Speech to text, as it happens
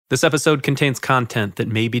This episode contains content that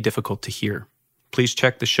may be difficult to hear. Please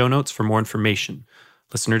check the show notes for more information.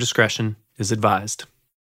 Listener discretion is advised.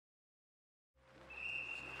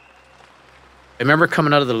 I remember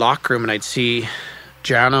coming out of the locker room and I'd see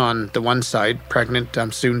Jana on the one side, pregnant,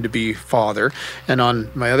 soon-to-be father. And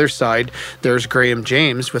on my other side, there's Graham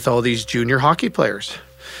James with all these junior hockey players.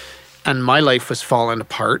 And my life was falling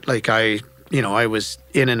apart. Like I was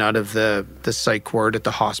in and out of the psych ward at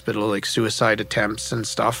the hospital, like suicide attempts and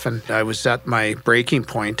stuff. And I was at my breaking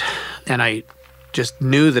point. And I just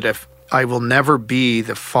knew that if I will never be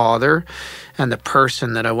the father and the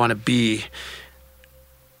person that I want to be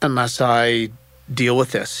unless I deal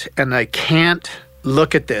with this. And I can't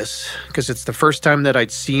look at this because it's the first time that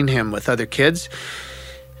I'd seen him with other kids.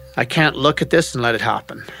 I can't look at this and let it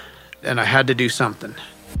happen. And I had to do something.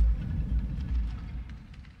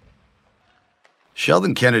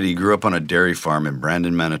 Sheldon Kennedy grew up on a dairy farm in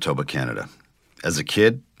Brandon, Manitoba, Canada. As a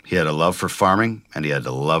kid, he had a love for farming and he had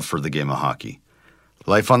a love for the game of hockey.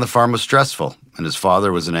 Life on the farm was stressful and his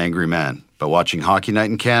father was an angry man, but watching Hockey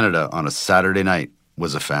Night in Canada on a Saturday night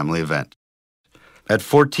was a family event. At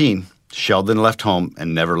 14, Sheldon left home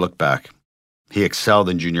and never looked back. He excelled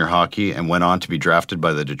in junior hockey and went on to be drafted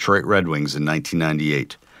by the Detroit Red Wings in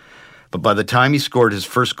 1998. But by the time he scored his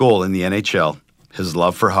first goal in the NHL, his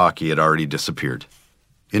love for hockey had already disappeared.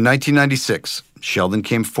 In 1996, Sheldon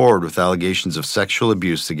came forward with allegations of sexual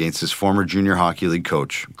abuse against his former junior hockey league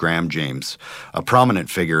coach, Graham James, a prominent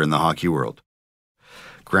figure in the hockey world.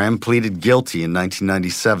 Graham pleaded guilty in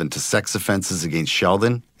 1997 to sex offenses against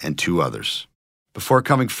Sheldon and two others. Before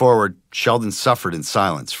coming forward, Sheldon suffered in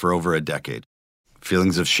silence for over a decade.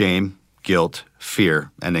 Feelings of shame, guilt,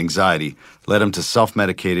 fear, and anxiety led him to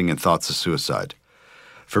self-medicating and thoughts of suicide.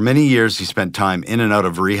 For many years, he spent time in and out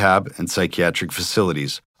of rehab and psychiatric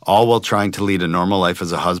facilities, all while trying to lead a normal life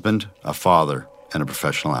as a husband, a father, and a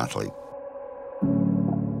professional athlete.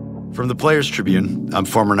 From the Players Tribune, I'm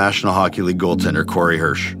former National Hockey League goaltender Corey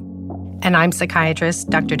Hirsch. And I'm psychiatrist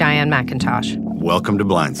Dr. Diane McIntosh. Welcome to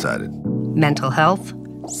Blindsided. Mental health,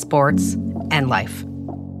 sports, and life.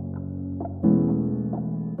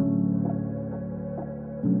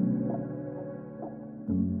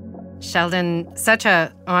 Sheldon, such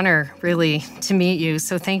an honor, really, to meet you.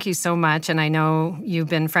 So thank you so much. And I know you've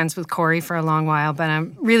been friends with Corey for a long while, but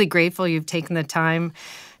I'm really grateful you've taken the time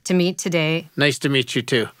to meet today. Nice to meet you,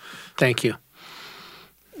 too. Thank you.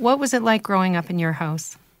 What was it like growing up in your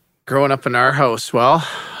house? Growing up in our house, well,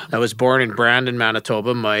 I was born in Brandon,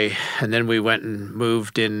 Manitoba, and then we went and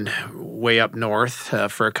moved in way up north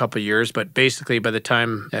for a couple of years. But basically, by the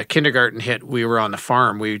time kindergarten hit, we were on the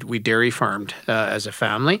farm. We dairy farmed as a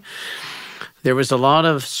family. There was a lot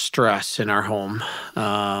of stress in our home.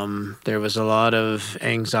 There was a lot of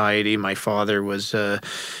anxiety. My father was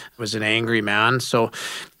an angry man, so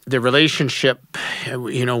the relationship,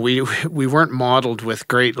 we weren't modeled with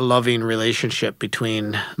great loving relationship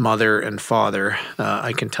between mother and father.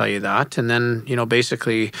 I can tell you that. And then,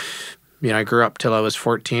 basically, I grew up till I was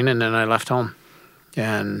 14 and then I left home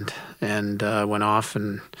and went off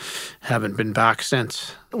and haven't been back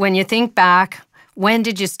since. When you think back, when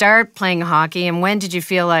did you start playing hockey and when did you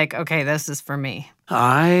feel like, okay, this is for me?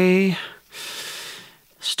 I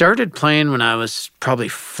started playing when I was probably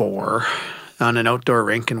 4. On an outdoor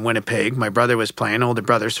rink in Winnipeg. My brother was playing, older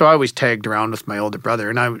brother. So I always tagged around with my older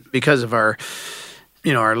brother. And because of our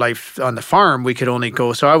life on the farm, we could only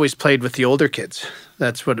go. So I always played with the older kids.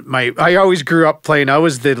 That's what I always grew up playing. I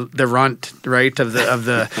was the runt, right, of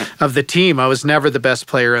the team. I was never the best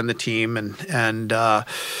player on the team. And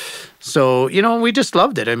so, we just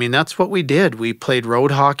loved it. I mean, that's what we did. We played road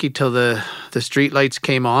hockey till the street lights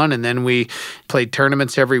came on, and then we played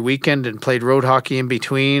tournaments every weekend and played road hockey in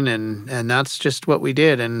between, and that's just what we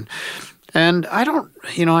did. And I don't,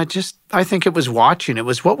 I think it was watching. It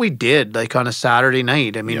was what we did, like on a Saturday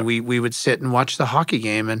night. I mean, yeah. we would sit and watch the hockey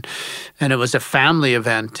game, and it was a family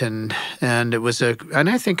event, and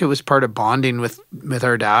I think it was part of bonding with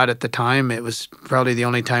our dad at the time. It was probably the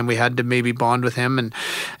only time we had to maybe bond with him, and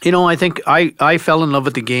I think I fell in love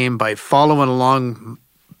with the game by following along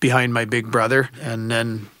behind my big brother, and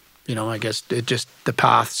then I guess the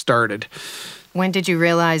path started. When did you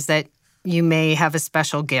realize that you may have a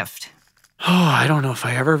special gift? Oh, I don't know if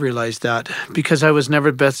I ever realized that because I was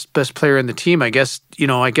never best player in the team. I guess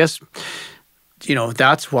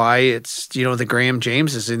that's why it's, the Graham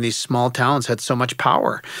Jameses in these small towns had so much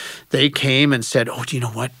power. They came and said, oh, do you know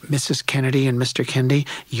what, Mrs. Kennedy and Mr. Kennedy,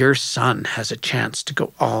 your son has a chance to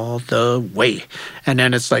go all the way. And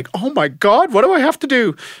then it's like, oh my God, what do I have to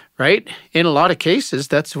do? Right? In a lot of cases,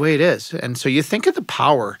 that's the way it is. And so you think of the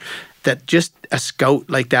power that just a scout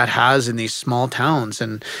like that has in these small towns.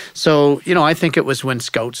 And so, I think it was when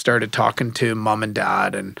scouts started talking to mom and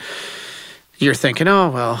dad, and you're thinking, oh,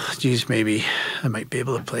 well, geez, maybe I might be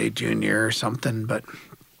able to play junior or something. But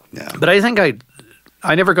I think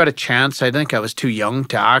I never got a chance. I think I was too young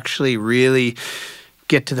to actually really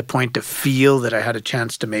get to the point to feel that I had a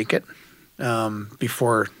chance to make it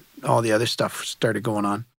before all the other stuff started going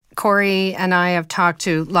on. Corey and I have talked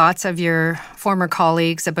to lots of your former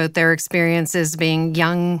colleagues about their experiences being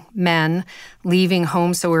young men leaving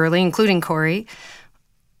home so early, including Corey.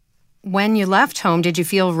 When you left home, did you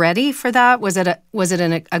feel ready for that? Was it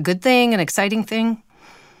a good thing, an exciting thing?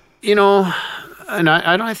 And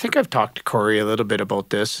I think I've talked to Corey a little bit about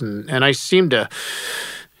this, and I seem to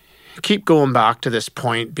keep going back to this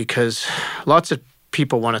point because lots of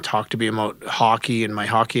people want to talk to me about hockey and my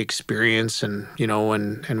hockey experience and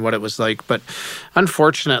what it was like. But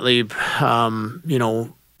unfortunately,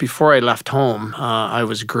 before I left home, I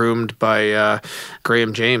was groomed by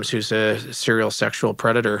Graham James, who's a serial sexual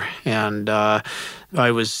predator. And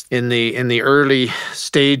I was in the early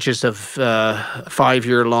stages of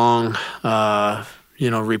 5-year-long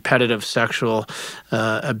repetitive sexual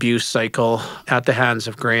abuse cycle at the hands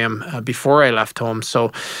of Graham before I left home.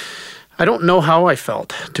 So I don't know how I felt,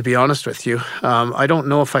 to be honest with you. I don't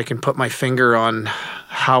know if I can put my finger on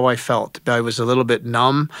how I felt. I was a little bit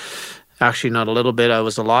numb. Actually, not a little bit. I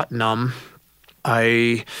was a lot numb.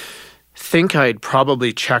 I think I'd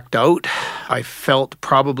probably checked out. I felt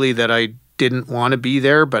probably that I didn't want to be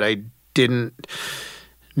there, but I didn't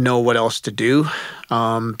know what else to do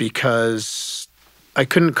because I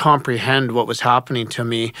couldn't comprehend what was happening to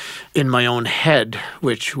me in my own head,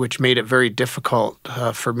 which made it very difficult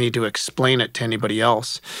for me to explain it to anybody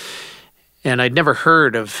else. And I'd never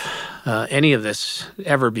heard of any of this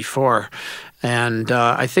ever before. And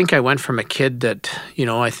I think I went from a kid that,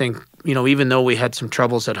 even though we had some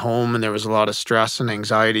troubles at home and there was a lot of stress and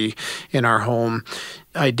anxiety in our home,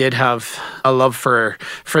 I did have a love for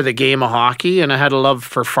the game of hockey, and I had a love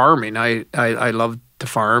for farming. I loved to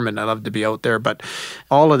farm and I loved to be out there, but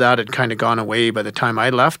all of that had kind of gone away by the time I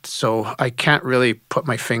left. So I can't really put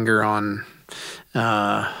my finger on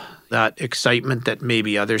that excitement that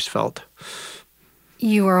maybe others felt.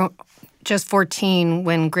 You were just 14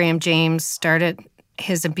 when Graham James started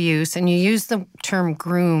his abuse, and you used the term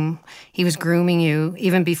groom. He was grooming you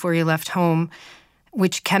even before you left home,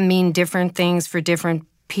 which can mean different things for different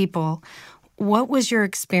people. What was your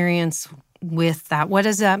experience with that? What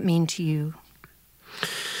does that mean to you?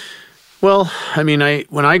 Well,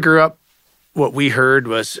 when I grew up, what we heard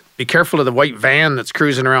was, be careful of the white van that's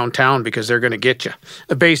cruising around town because they're going to get you,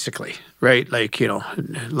 basically, right? Like,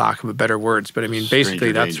 lack of better words. But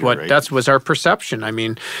basically that was our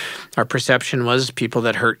perception. Our perception was people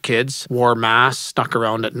that hurt kids, wore masks, snuck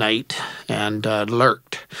around at night, and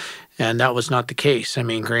lurked. And that was not the case.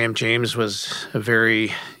 Graham James was a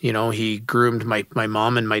very, he groomed my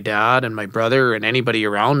mom and my dad and my brother and anybody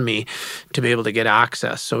around me to be able to get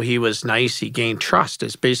access. So he was nice. He gained trust.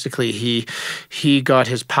 It's basically he got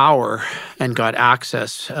his power and got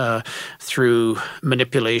access through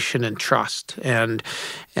manipulation and trust, and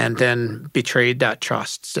then betrayed that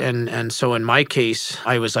trust. And so in my case,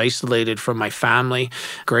 I was isolated from my family.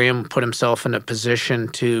 Graham put himself in a position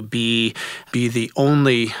to be the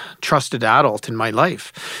only trusted adult in my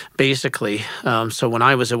life, basically. So when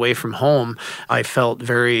I was away from home, I felt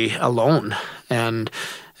very alone. And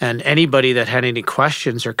anybody that had any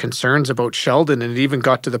questions or concerns about Sheldon, and it even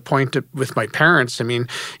got to the point with my parents,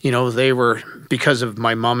 they were, because of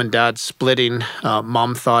my mom and dad splitting,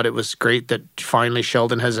 mom thought it was great that finally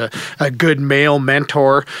Sheldon has a good male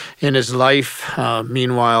mentor in his life.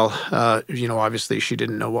 Meanwhile, obviously she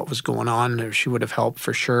didn't know what was going on, or she would have helped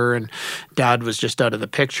for sure, and dad was just out of the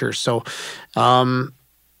picture. So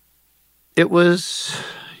it was...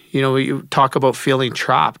 you talk about feeling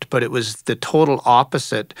trapped, but it was the total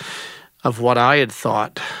opposite of what I had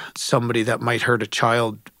thought somebody that might hurt a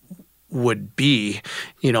child would be.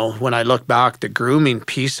 When I look back, the grooming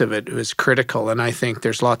piece of it was critical. And I think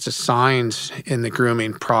there's lots of signs in the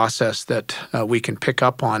grooming process that we can pick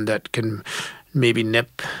up on that can maybe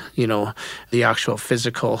nip, the actual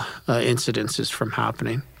physical incidences from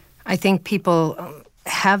happening. I think people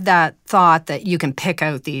have that thought that you can pick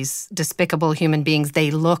out these despicable human beings. They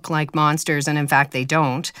look like monsters, and in fact, they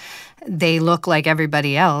don't. They look like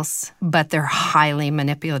everybody else, but they're highly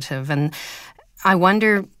manipulative. And I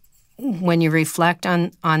wonder, when you reflect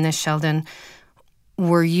on this, Sheldon,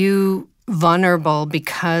 were you vulnerable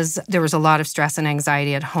because there was a lot of stress and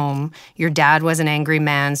anxiety at home? Your dad was an angry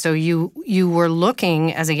man, so you were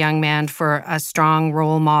looking as a young man for a strong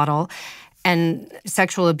role model. and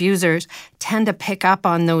sexual abusers tend to pick up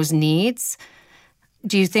on those needs.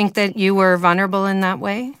 Do you think that you were vulnerable in that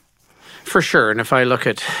way? For sure. And if I look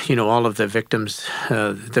at, all of the victims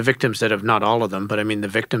that have, not all of them, but I mean the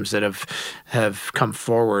victims that have come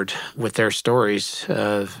forward with their stories,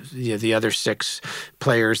 the other 6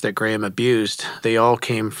 players that Graham abused, they all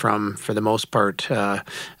came from, for the most part, a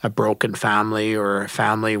broken family or a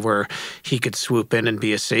family where he could swoop in and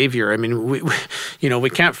be a savior. I mean, we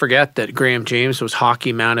can't forget that Graham James was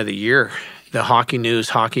Hockey Man of the Year, the Hockey News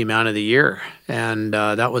Hockey Man of the Year. And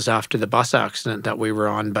that was after the bus accident that we were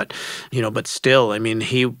on. But still, I mean,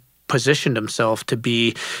 he positioned himself to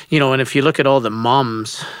be, and if you look at all the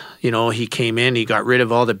moms, he came in, he got rid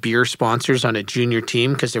of all the beer sponsors on a junior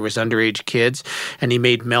team because there was underage kids, and he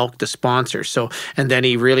made milk the sponsor. So, and then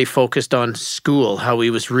he really focused on school, how he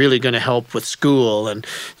was really going to help with school. And,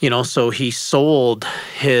 so he sold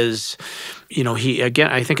his...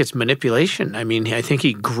 I think it's manipulation. I mean, I think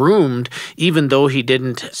he groomed, even though he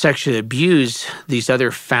didn't sexually abuse these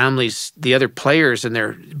other families, the other players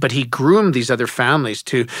but he groomed these other families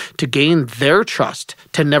to gain their trust,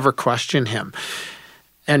 to never question him.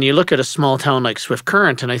 And you look at a small town like Swift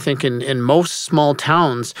Current, and I think in most small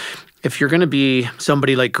towns, if you're going to be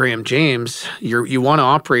somebody like Graham James, you want to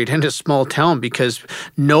operate in a small town because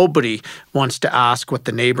nobody wants to ask what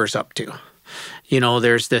the neighbor's up to.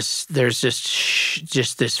 There's just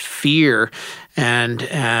this fear, and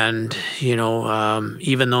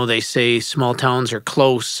even though they say small towns are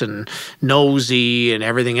close and nosy and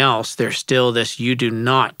everything else, there's still this, you do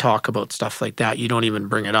not talk about stuff like that. You don't even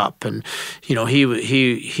bring it up. And he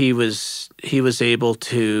was able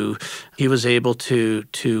to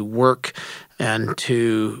work and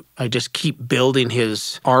to just keep building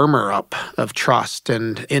his armor up of trust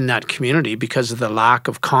and in that community because of the lack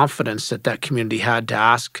of confidence that community had to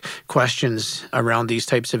ask questions around these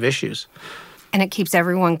types of issues. And it keeps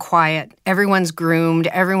everyone quiet. Everyone's groomed.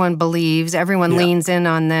 Everyone believes. Everyone leans in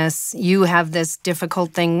on this. You have this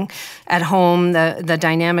difficult thing at home. The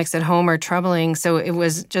dynamics at home are troubling. So it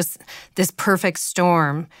was just this perfect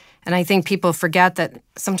storm. And I think people forget that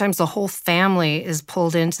sometimes the whole family is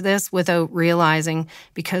pulled into this without realizing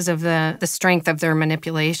because of the strength of their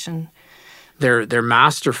manipulation. They're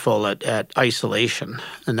masterful at isolation.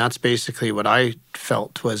 And that's basically what I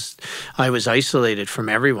felt was I was isolated from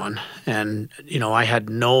everyone. And, I had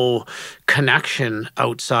no connection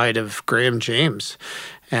outside of Graham James.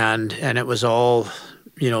 And it was all,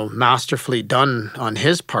 masterfully done on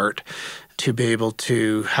his part to be able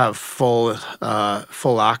to have full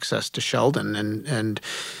access to Sheldon and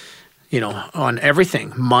on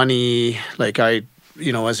everything, money. Like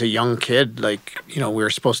as a young kid, we were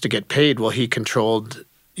supposed to get paid. Well, he controlled,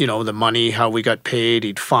 the money, how we got paid.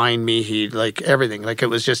 He'd fine me. He'd everything. It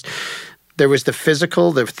was just, there was the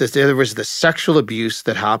physical, there was the sexual abuse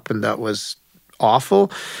that happened that was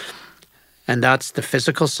awful. And that's the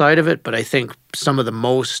physical side of it. But I think some of the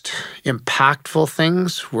most impactful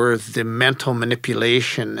things were the mental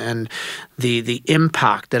manipulation and the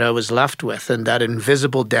impact that I was left with and that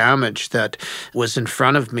invisible damage that was in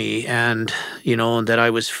front of me and, that I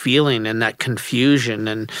was feeling and that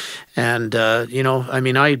confusion.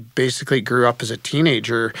 I basically grew up as a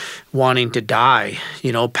teenager wanting to die,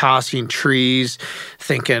 passing trees,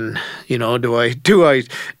 thinking, do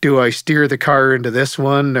I steer the car into this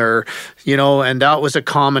one or, and that was a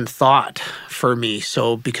common thought for me.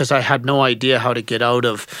 So because I had no idea how to get out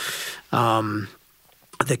of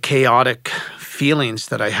the chaotic feelings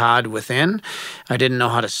that I had within, I didn't know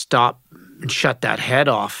how to stop and shut that head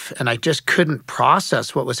off. And I just couldn't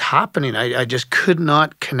process what was happening. I just could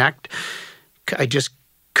not connect. I just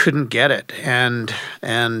couldn't get it. And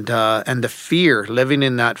the fear, living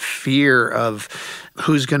in that fear of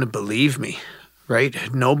who's going to believe me. Right?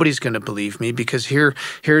 Nobody's going to believe me because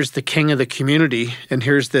here's the king of the community and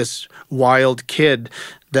here's this wild kid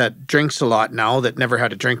that drinks a lot now that never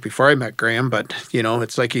had a drink before I met Graham, but,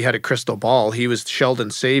 it's like he had a crystal ball. He was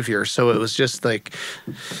Sheldon's savior. So it was just like,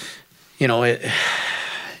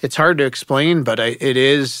 it's hard to explain, but it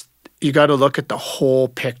is, you got to look at the whole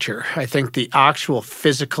picture. I think the actual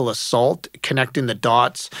physical assault, connecting the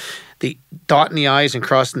dots, the dotting the I's and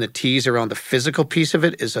crossing the T's around the physical piece of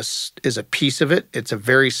it is a piece of it. It's a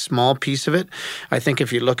very small piece of it. I think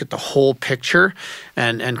if you look at the whole picture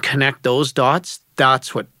and connect those dots,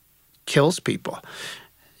 that's what kills people.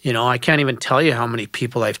 I can't even tell you how many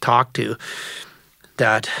people I've talked to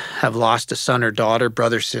that have lost a son or daughter,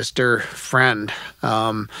 brother, sister, friend,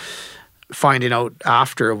 finding out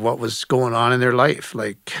after what was going on in their life.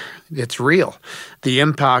 It's real. The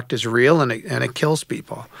impact is real and it kills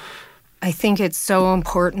people. I think it's so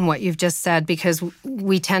important what you've just said, because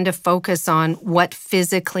we tend to focus on what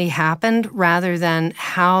physically happened rather than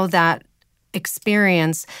how that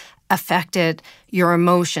experience affected your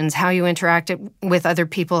emotions, how you interacted with other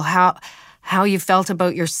people, how you felt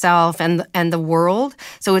about yourself and the world.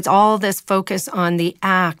 So it's all this focus on the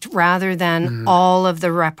act rather than all of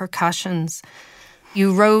the repercussions.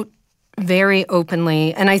 You wrote very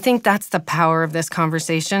openly, and I think that's the power of this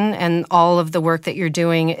conversation and all of the work that you're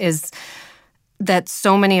doing, is that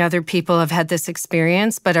so many other people have had this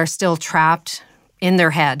experience but are still trapped in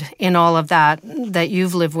their head in all of that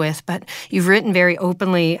you've lived with. But you've written very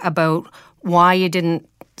openly about why you didn't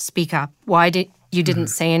speak up, why you didn't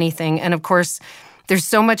say anything. And of course, there's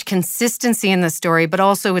so much consistency in the story, but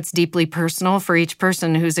also it's deeply personal for each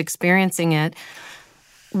person who's experiencing it.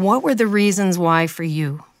 What were the reasons why for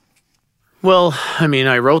you? Well, I mean,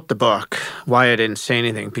 I wrote the book, Why I Didn't Say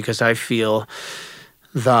Anything, because I feel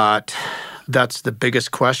that that's the biggest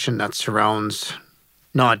question that surrounds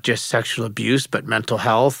not just sexual abuse, but mental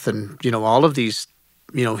health and, all of these,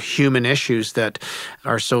 human issues that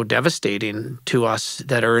are so devastating to us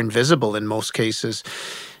that are invisible in most cases.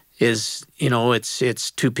 Is,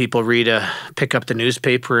 it's two people pick up the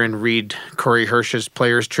newspaper and read Corey Hirsch's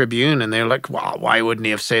Players Tribune, and they're like, wow, why wouldn't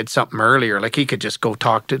he have said something earlier? Like, he could just go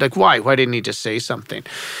talk to, like, why didn't he just say something?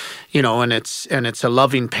 And it's a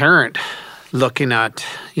loving parent looking at,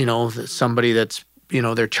 somebody that's,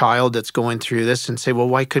 their child that's going through this and say, well,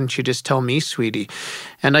 why couldn't you just tell me, sweetie?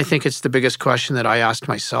 And I think it's the biggest question that I asked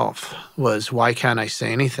myself was, why can't I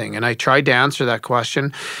say anything? And I tried to answer that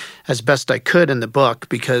question as best I could in the book,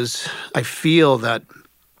 because I feel that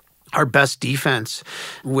our best defense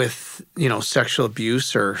with, sexual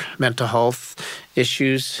abuse or mental health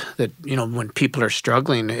issues that, when people are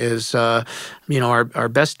struggling is, our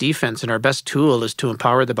best defense and our best tool is to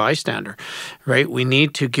empower the bystander, right? We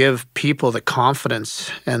need to give people the confidence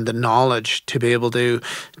and the knowledge to be able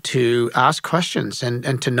to ask questions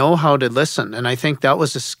and to know how to listen. And I think that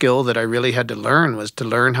was a skill that I really had to learn, was to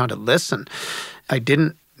learn how to listen. I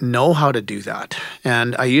didn't know how to do that.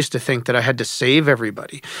 And I used to think that I had to save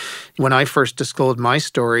everybody. When I first disclosed my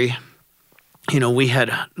story, we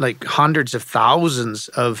had like hundreds of thousands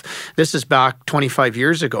of, this is back 25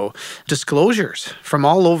 years ago, disclosures from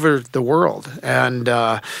all over the world. And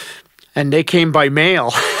they came by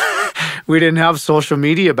mail. We didn't have social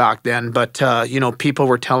media back then, but, people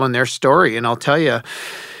were telling their story. And I'll tell you,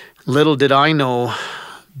 little did I know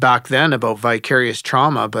back then about vicarious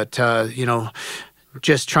trauma, but,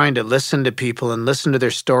 just trying to listen to people and listen to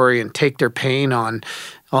their story and take their pain on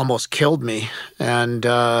almost killed me and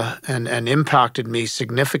impacted me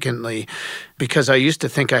significantly, because I used to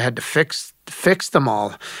think I had to fix them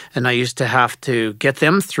all, and I used to have to get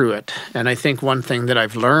them through it. And I think one thing that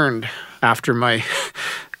I've learned after my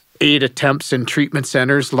 8 attempts in treatment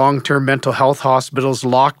centers, long-term mental health hospitals,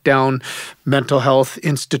 lockdown mental health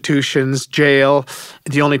institutions, jail.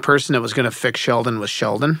 The only person that was going to fix Sheldon was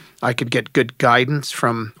Sheldon. I could get good guidance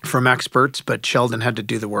from experts, but Sheldon had to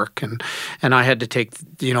do the work, and I had to take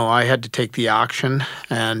the action,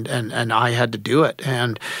 and I had to do it.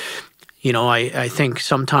 And I think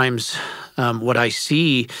sometimes what I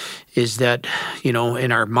see is that, in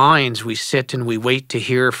our minds, we sit and we wait to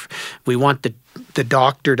hear. We want the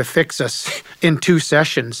doctor to fix us in 2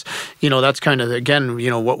 sessions. That's kind of, again,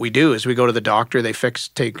 what we do is we go to the doctor, they fix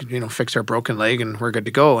our broken leg, and we're good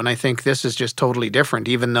to go. And I think this is just totally different,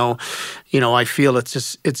 even though, I feel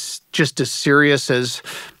it's just as serious as,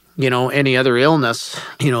 any other illness.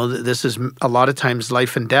 This is a lot of times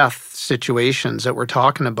life and death situations that we're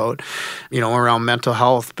talking about, around mental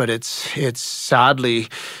health. But it's sadly,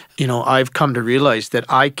 I've come to realize that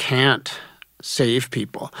I can't save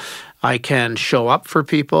people. I can show up for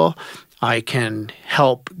people. I can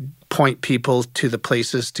help point people to the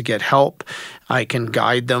places to get help. I can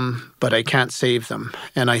guide them, but I can't save them.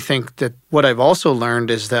 And I think that what I've also learned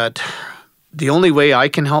is that the only way I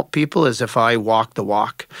can help people is if I walk the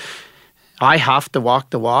walk. I have to walk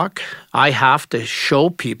the walk. I have to show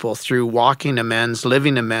people through walking amends,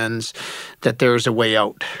 living amends, that there's a way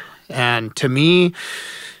out. And to me,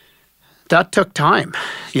 that took time.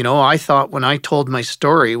 I thought when I told my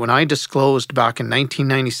story, when I disclosed back in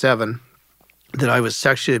 1997 that I was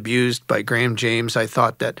sexually abused by Graham James, I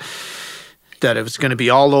thought that it was going to be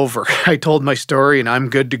all over. I told my story and I'm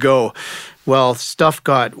good to go. Well, stuff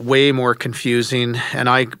got way more confusing, and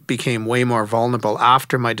I became way more vulnerable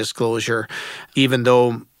after my disclosure. Even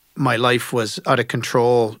though my life was out of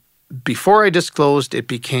control before I disclosed, it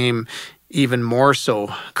became even more so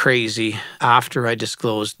crazy after I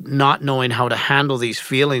disclosed, not knowing how to handle these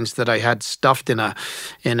feelings that I had stuffed in a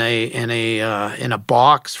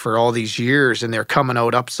box for all these years, and they're coming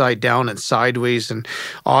out upside down and sideways and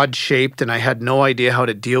odd shaped, and I had no idea how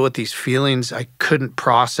to deal with these feelings. I couldn't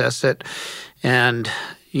process it, and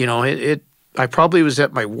I probably was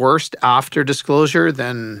at my worst after disclosure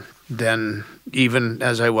than even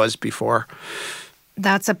as I was before.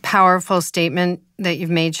 That's a powerful statement that you've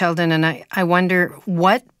made, Sheldon. And I wonder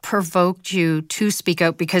what provoked you to speak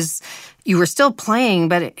out, because you were still playing,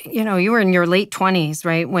 but you were in your late 20s,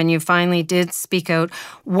 right? When you finally did speak out.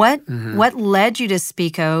 What led you to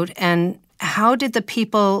speak out, and how did the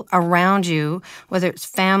people around you, whether it's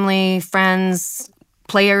family, friends,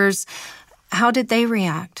 players, how did they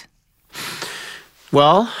react?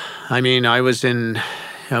 Well, I mean, I was in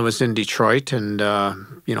Detroit, and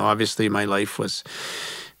obviously my life was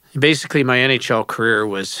basically my NHL career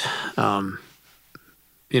was,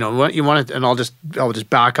 what you wanted, and I'll just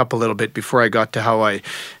back up a little bit before I got to how I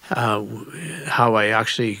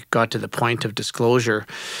actually got to the point of disclosure.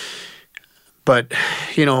 But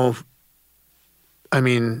I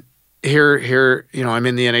mean, here, I'm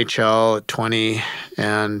in the NHL at 20,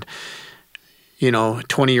 and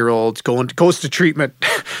 20-year-olds goes to treatment,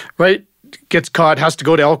 right? Gets caught, has to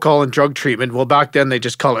go to alcohol and drug treatment. Well, back then they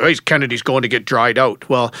just call it, Kennedy's going to get dried out.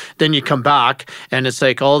 Well, then you come back and it's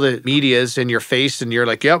like all the media's in your face and you're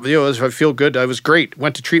like, I feel good. I was great.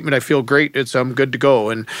 Went to treatment. I feel great. I'm good to go.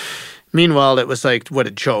 And meanwhile, it was like, what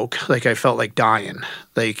a joke. Like, I felt like dying.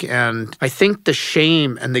 And I think the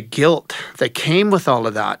shame and the guilt that came with all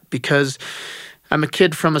of that, because I'm a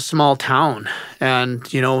kid from a small town, and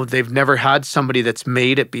they've never had somebody that's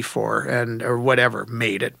made it before, played in the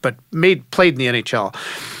NHL,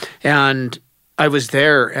 and I was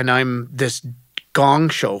there, and I'm this gong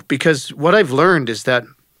show, because what I've learned is that,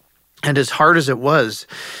 and as hard as it was,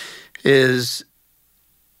 is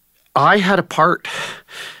I had a part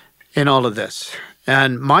in all of this,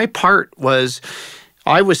 and my part was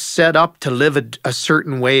I was set up to live a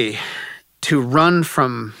certain way, to run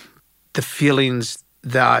from the feelings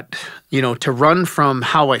that, to run from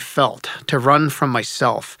how I felt, to run from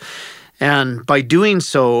myself. And by doing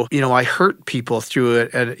so, I hurt people through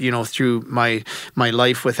it, through my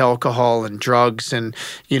life with alcohol and drugs and,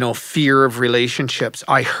 fear of relationships.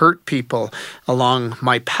 I hurt people along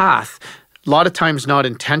my path. A lot of times not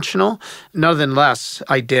intentional, nonetheless,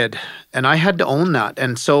 I did. And I had to own that.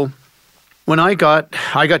 And so when I got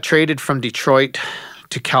traded from Detroit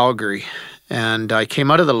to Calgary, and I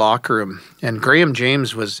came out of the locker room, and Graham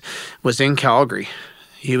James was in Calgary.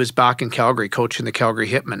 He was back in Calgary coaching the Calgary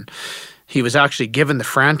Hitmen. He was actually given the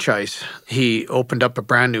franchise. He opened up a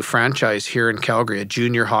brand new franchise here in Calgary, a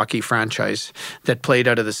junior hockey franchise that played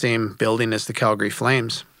out of the same building as the Calgary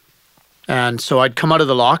Flames. And so I'd come out of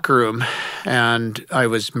the locker room, and I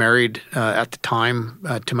was married at the time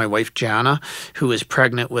to my wife, Jana, who was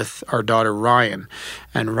pregnant with our daughter, Ryan.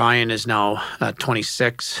 And Ryan is now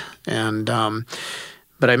 26. And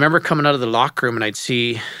but I remember coming out of the locker room, and I'd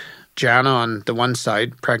see Jana on the one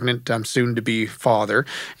side, pregnant, soon-to-be father.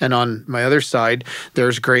 And on my other side,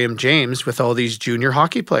 there's Graham James with all these junior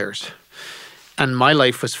hockey players. And my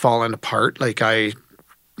life was falling apart. Like I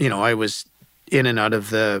was in and out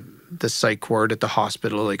of the psych ward at the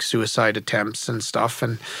hospital, like suicide attempts and stuff.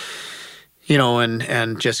 And,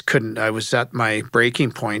 and just couldn't, I was at my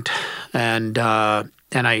breaking point. And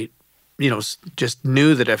I, just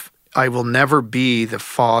knew that if I will never be the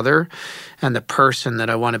father and the person that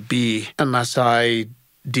I want to be unless I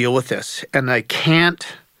deal with this. And I can't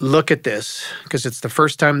look at this because it's the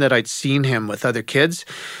first time that I'd seen him with other kids.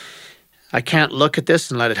 I can't look at this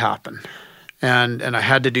and let it happen. And I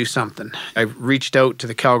had to do something. I reached out to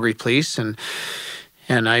the Calgary Police and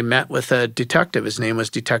I met with a detective. His name was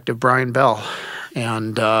Detective Brian Bell.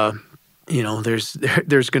 And,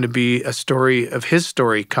 there's going to be a story of his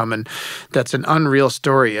story coming that's an unreal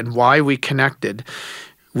story. And why we connected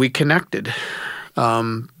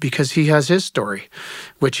because he has his story,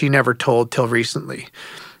 which he never told till recently.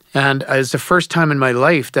 And it was the first time in my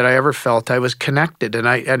life that I ever felt I was connected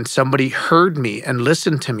and somebody heard me and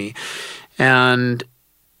listened to me. And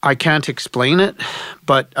I can't explain it,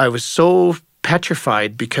 but I was so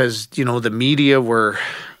petrified because, the media were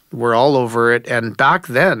all over it. And back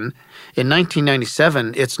then, in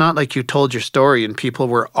 1997, it's not like you told your story and people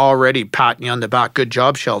were already patting you on the back. Good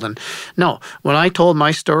job, Sheldon. No, when I told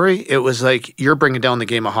my story, it was like, you're bringing down the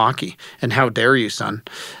game of hockey. And how dare you, son?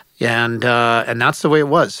 And that's the way it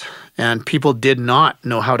was. And people did not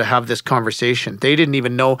know how to have this conversation. They didn't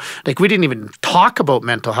even know, we didn't even talk about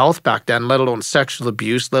mental health back then, let alone sexual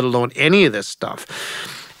abuse, let alone any of this stuff.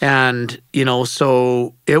 And,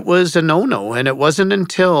 so it was a no-no. And it wasn't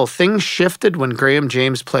until things shifted when Graham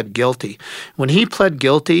James pled guilty. When he pled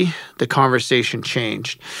guilty, the conversation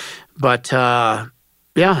changed. But, and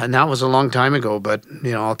that was a long time ago. But,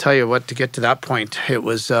 I'll tell you what, to get to that point, it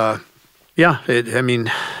was, I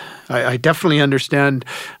definitely understand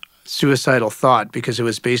suicidal thought because it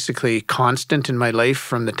was basically constant in my life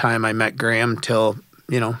from the time I met Graham till,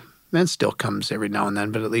 it still comes every now and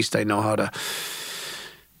then, but at least I know how to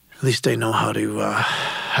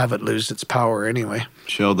have it lose its power anyway.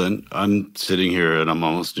 Sheldon, I'm sitting here and I'm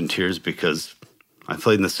almost in tears because I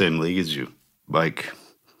played in the same league as you. Like,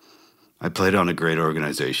 I played on a great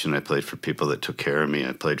organization. I played for people that took care of me.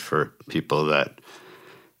 I played for people that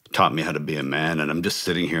taught me how to be a man. And I'm just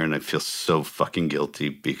sitting here and I feel so fucking guilty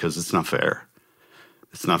because it's not fair.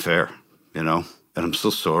 It's not fair, And I'm so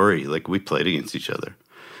sorry. Like, we played against each other.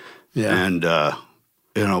 Yeah. And,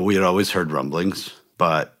 we had always heard rumblings,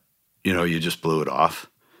 but you just blew it off.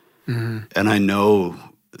 Mm-hmm. And I know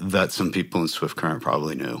that some people in Swift Current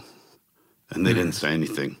probably knew, and they didn't say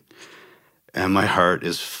anything. And my heart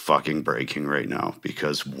is fucking breaking right now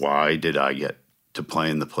because why did I get to play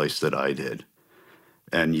in the place that I did?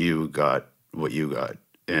 And you got what you got.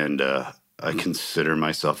 And I consider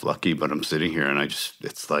myself lucky, but I'm sitting here and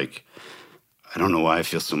it's like, I don't know why I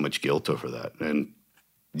feel so much guilt over that. And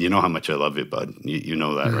you know how much I love you, bud. You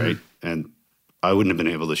know that, right? And I wouldn't have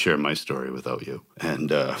been able to share my story without you.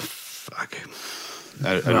 And fuck,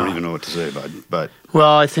 I don't even know what to say, bud. But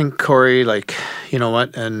well, I think Corey, you know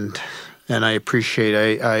what, and I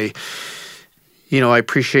appreciate I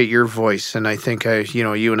appreciate your voice, and I think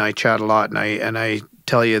you and I chat a lot, and I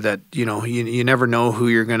tell you that you never know who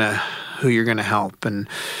you're gonna help, and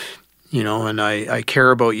and I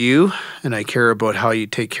care about you, and I care about how you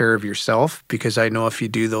take care of yourself, because I know if you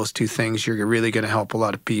do those two things, you're really going to help a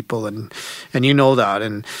lot of people, and you know that,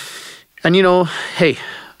 and hey,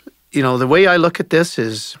 the way I look at this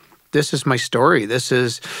is my story. This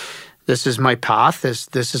is my path.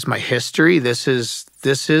 This is my history. This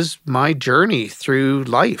is my journey through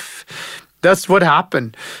life. That's what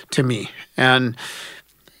happened to me, and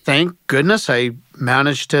thank goodness I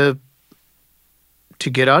managed to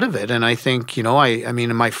get out of it. And I think,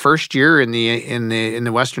 in my first year in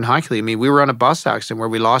the Western Hockey League, we were on a bus accident where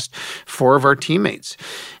we lost 4 of our teammates,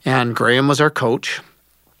 and Graham was our coach.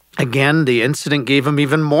 Again, the incident gave him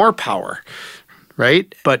even more power,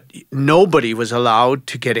 right? But nobody was allowed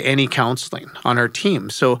to get any counseling on our team.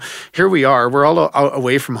 So here we are, we're all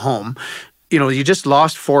away from home. You just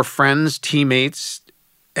lost 4 friends, teammates,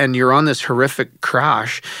 and you're on this horrific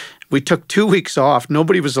crash. We took 2 weeks off.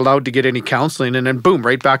 Nobody was allowed to get any counseling, and then boom,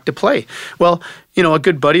 right back to play. Well, a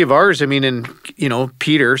good buddy of ours,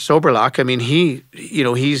 Peter Soberlach,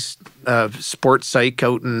 he's a sports psych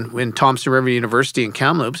out in Thompson River University in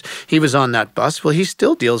Kamloops. He was on that bus. Well, he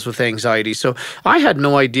still deals with anxiety. So I had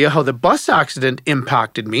no idea how the bus accident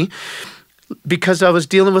impacted me because I was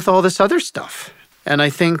dealing with all this other stuff. And I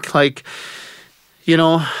think, Corey,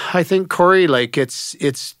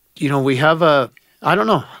 it's we have a, I don't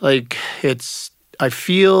know, I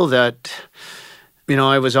feel that,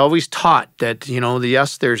 I was always taught that, you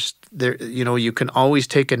can always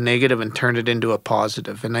take a negative and turn it into a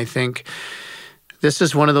positive. And I think this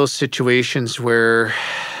is one of those situations where,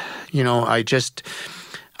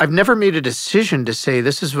 I've never made a decision to say,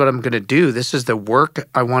 this is what I'm going to do. This is the work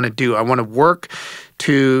I want to do. I want to work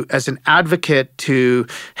as an advocate to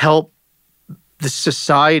help the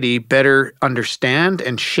society better understand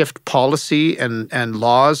and shift policy and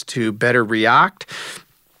laws to better react,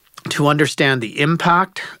 to understand the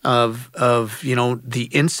impact of the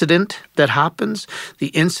incident that happens, the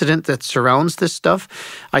incident that surrounds this stuff.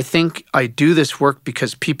 I think I do this work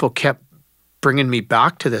because people kept bringing me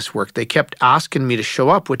back to this work. They kept asking me to show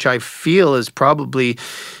up, which I feel is probably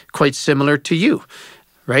quite similar to you,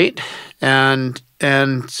 right? And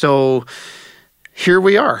so here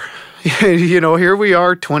we are. Here we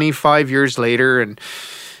are 25 years later, and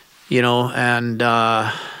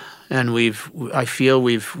I feel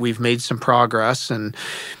we've made some progress,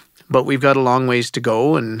 but we've got a long ways to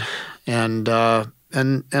go, and I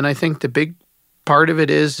think the big part of it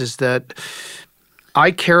is that I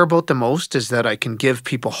care about the most is that I can give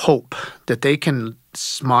people hope, that they can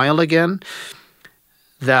smile again,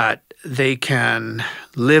 that they can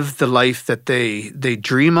live the life that they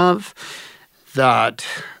dream of, that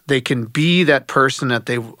they can be that person that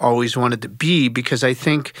they always wanted to be. Because I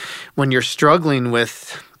think when you're struggling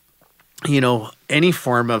with, any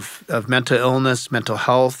form of mental illness, mental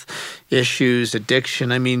health issues,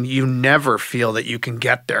 addiction, you never feel that you can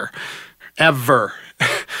get there, ever,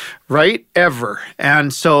 right? Ever.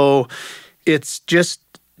 And so it's just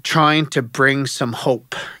trying to bring some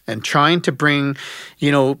hope and trying to bring,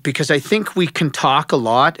 because I think we can talk a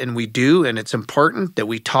lot, and we do, and it's important that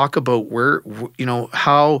we talk about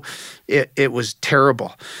how it was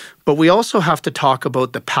terrible. But we also have to talk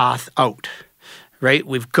about the path out, right?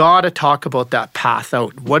 We've got to talk about that path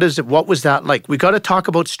out. What is it? What was that like? We got to talk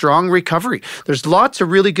about strong recovery. There's lots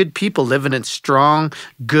of really good people living in strong,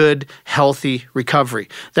 good, healthy recovery.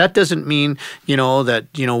 That doesn't mean, that,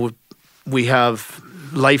 we have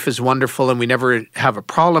life is wonderful and we never have a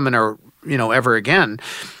problem in our, ever again.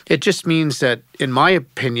 It just means that, in my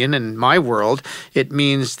opinion, in my world, it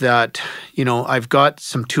means that, I've got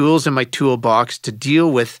some tools in my toolbox to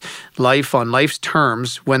deal with life on life's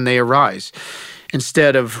terms when they arise,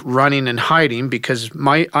 instead of running and hiding, because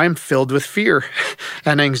I'm filled with fear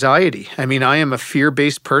and anxiety. I mean, I am a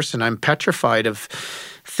fear-based person. I'm petrified of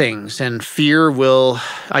things, and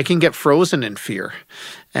I can get frozen in fear.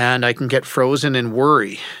 And I can get frozen in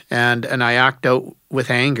worry, and I act out with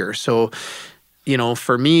anger. So,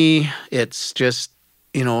 for me, it's just,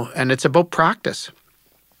 and it's about practice.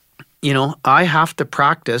 I have to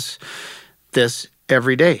practice this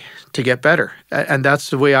every day to get better. And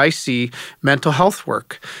that's the way I see mental health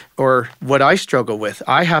work, or what I struggle with.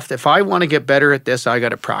 If I want to get better at this, I got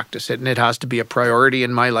to practice it, and it has to be a priority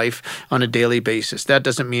in my life on a daily basis. That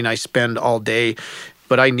doesn't mean I spend all day,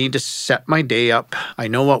 but I need to set my day up. I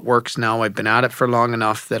know what works now. I've been at it for long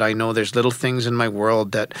enough that I know there's little things in my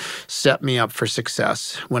world that set me up for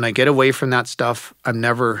success. When I get away from that stuff, I'm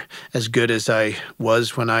never as good as I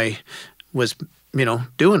was when I was,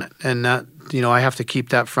 doing it. And that, I have to keep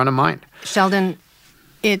that front of mind. Sheldon,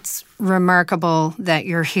 it's remarkable that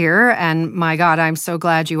you're here. And my God, I'm so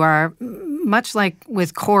glad you are. Much like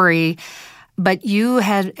with Corey, but you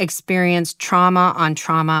had experienced trauma on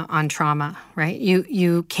trauma on trauma, right?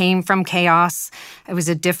 You came from chaos. It was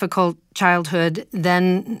a difficult childhood,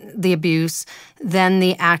 then the abuse, then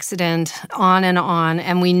the accident, on.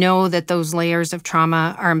 And we know that those layers of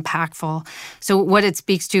trauma are impactful. So what it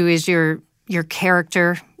speaks to is your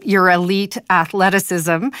character, your elite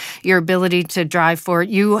athleticism, your ability to drive forward.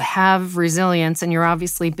 You have resilience, and you're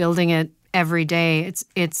obviously building it every day.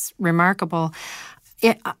 It's remarkable.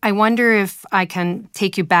 I wonder if I can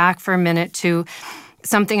take you back for a minute to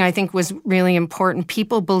something I think was really important.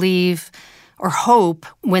 People believe or hope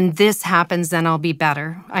when this happens, then I'll be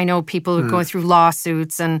better. I know people who go through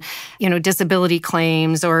lawsuits and, disability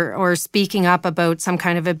claims or speaking up about some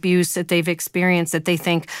kind of abuse that they've experienced, that they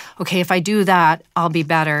think, okay, if I do that, I'll be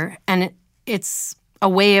better. And it's a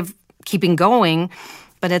way of keeping going.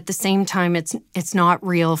 But at the same time, it's not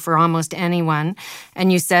real for almost anyone.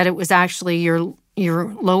 And you said it was actually your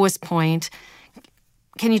lowest point.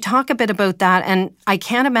 Can you talk a bit about that? And I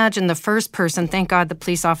can't imagine the first person, thank God the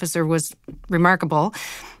police officer was remarkable,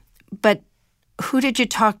 but who did you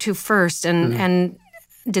talk to first? And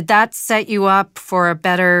did that set you up for a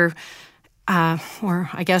better,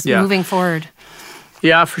 moving forward?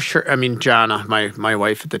 Yeah, for sure. I mean, Jana, my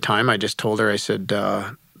wife at the time, I just told her, I said,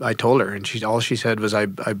 I told her, and all she said was, I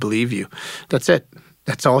believe you. That's it.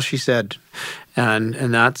 That's all she said. And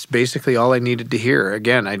that's basically all I needed to hear.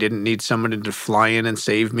 Again, I didn't need somebody to fly in and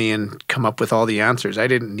save me and come up with all the answers. I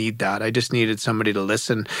didn't need that. I just needed somebody to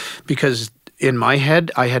listen, because in my head,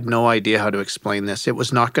 I had no idea how to explain this. It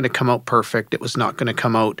was not going to come out perfect. It was not going to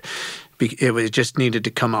come out. It just needed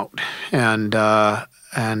to come out. And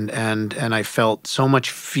I felt so much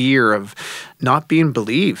fear of not being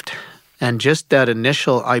believed. And just that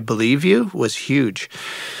initial "I believe you" was huge.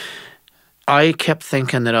 I kept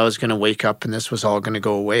thinking that I was going to wake up and this was all going to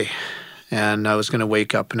go away. And I was going to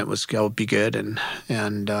wake up and it would be good. And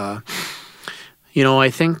I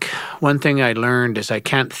think one thing I learned is I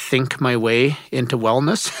can't think my way into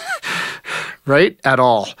wellness, right? At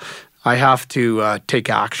all. I have to take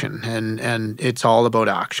action. And it's all about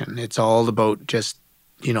action. It's all about just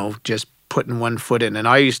putting one foot in. And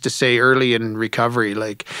I used to say early in recovery,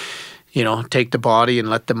 take the body and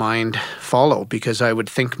let the mind follow, because I would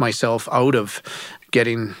think myself out of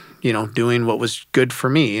getting, doing what was good for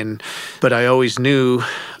me. But I always knew,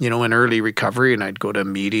 in early recovery, and I'd go to a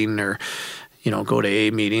meeting or, go to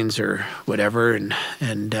AA meetings or whatever. And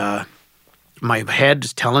my head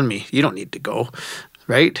is telling me, you don't need to go,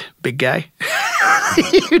 right? Big guy.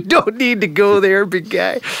 You don't need to go there, big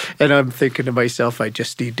guy. And I'm thinking to myself, I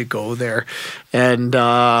just need to go there. And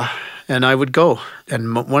I would go.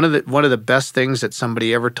 And one of the best things that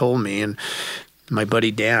somebody ever told me, and my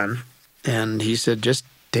buddy Dan, and he said, just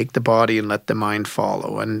take the body and let the mind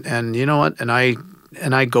follow. And you know what? And I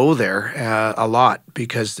And I go there a lot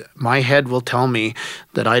because my head will tell me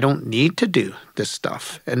that I don't need to do this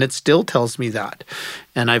stuff. And it still tells me that.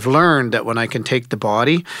 And I've learned that when I can take the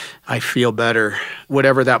body, I feel better,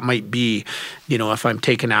 whatever that might be. If I'm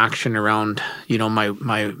taking action around,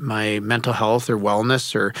 my mental health or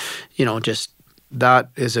wellness or, just that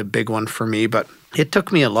is a big one for me. But it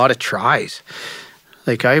took me a lot of tries.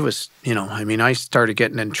 Like I was, I started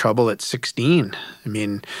getting in trouble at 16.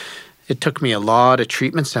 It took me a lot of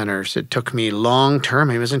treatment centers. It took me long term.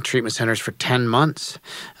 I was in treatment centers for 10 months.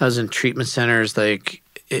 I was in treatment centers,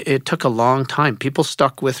 it took a long time. People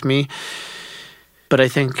stuck with me. But I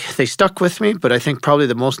think they stuck with me. But I think probably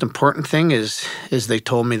the most important thing is they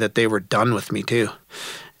told me that they were done with me too.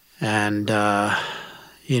 And,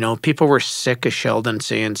 people were sick of Sheldon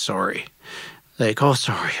saying sorry. Like, oh,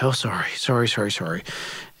 sorry.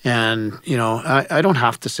 And, I don't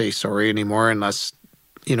have to say sorry anymore unless,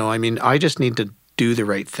 I just need to do the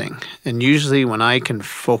right thing. And usually when I can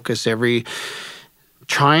focus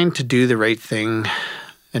trying to do the right thing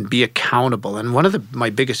and be accountable. And one of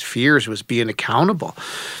my biggest fears was being accountable,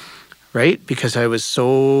 right? Because I was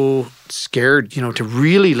so scared, to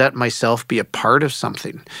really let myself be a part of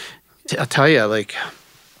something. I'll tell you,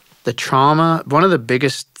 the trauma, one of the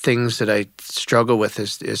biggest things that I struggle with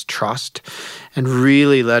is trust and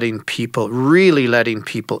really letting people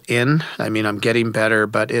in. I'm getting better,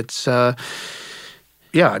 but it's, life,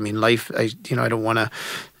 I don't want to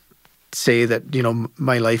say that,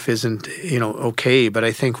 my life isn't, okay, but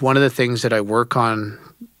I think one of the things that I work on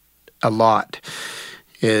a lot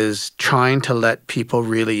is trying to let people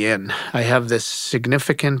really in. I have this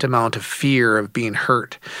significant amount of fear of being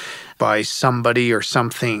hurt by somebody or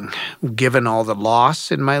something, given all the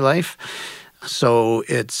loss in my life. So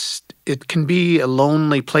it can be a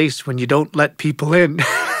lonely place when you don't let people in.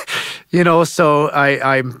 So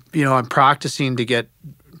I'm practicing to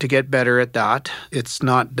get better at that. It's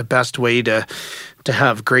not the best way to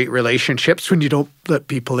have great relationships when you don't let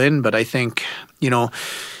people in, but I think,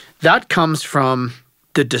 that comes from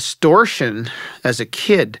the distortion as a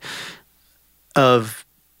kid of,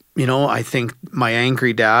 I think my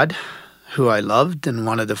angry dad, who I loved and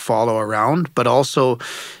wanted to follow around, but also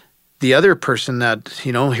the other person that,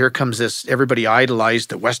 here comes this, everybody idolized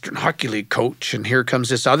the Western Hockey League coach, and here comes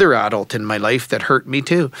this other adult in my life that hurt me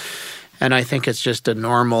too. And I think it's just a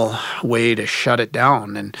normal way to shut it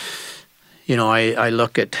down. And, I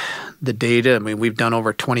look at the data. We've done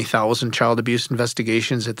over 20,000 child abuse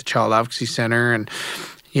investigations at the Child Advocacy Center. And,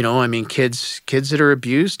 kids that are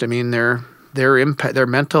abused, their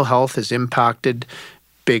mental health is impacted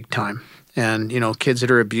big time. And, kids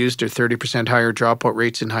that are abused are 30% higher dropout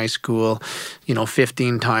rates in high school,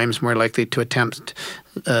 15 times more likely to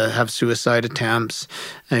have suicide attempts.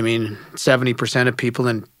 70% of people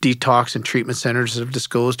in detox and treatment centers have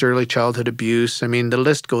disclosed early childhood abuse. The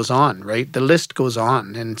list goes on, right? The list goes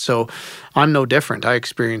on. And so I'm no different. I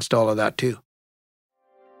experienced all of that too.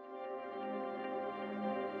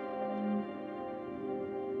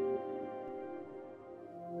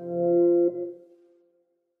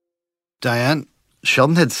 Diane,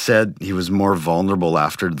 Sheldon had said he was more vulnerable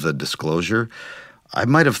after the disclosure. I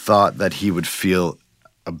might have thought that he would feel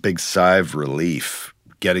a big sigh of relief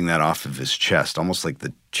getting that off of his chest, almost like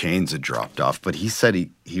the chains had dropped off. But he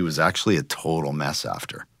said he was actually a total mess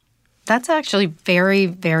after. That's actually very,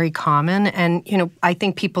 very common. And, I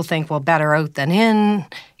think people think, well, better out than in.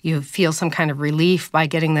 You feel some kind of relief by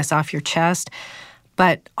getting this off your chest.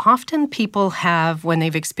 But often people have, when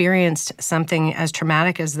they've experienced something as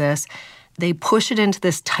traumatic as this, they push it into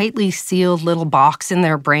this tightly sealed little box in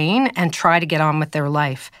their brain and try to get on with their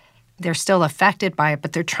life. They're still affected by it,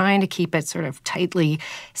 but they're trying to keep it sort of tightly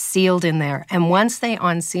sealed in there. And once they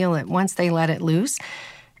unseal it, once they let it loose,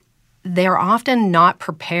 they're often not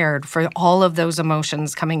prepared for all of those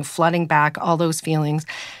emotions coming flooding back, all those feelings.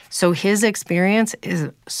 So his experience is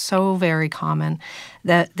so very common,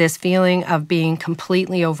 that this feeling of being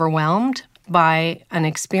completely overwhelmed by an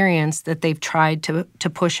experience that they've tried to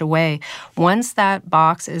push away. Once that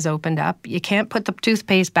box is opened up, you can't put the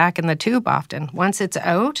toothpaste back in the tube often. Once it's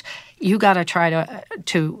out, you got to try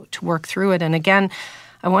to work through it. And again,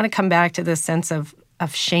 I want to come back to this sense of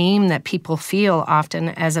shame that people feel often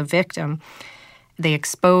as a victim. They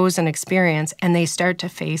expose an experience and they start to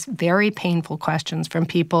face very painful questions from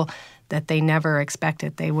people that they never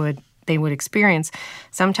expected they would experience.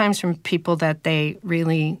 Sometimes from people that they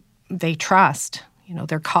trust,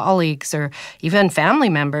 their colleagues or even family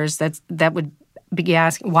members that would be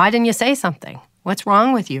asking, why didn't you say something? What's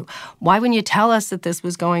wrong with you? Why wouldn't you tell us that this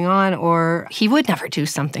was going on? Or he would never do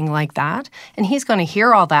something like that. And he's going to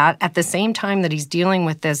hear all that at the same time that he's dealing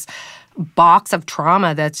with this box of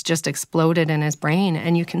trauma that's just exploded in his brain,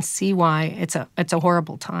 and you can see why it's a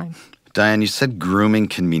horrible time. Diane, you said grooming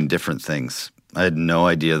can mean different things. I had no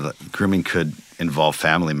idea that grooming could involve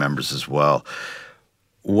family members as well.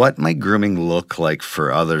 What might grooming look like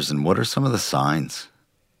for others, and what are some of the signs?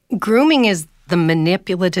 Grooming is the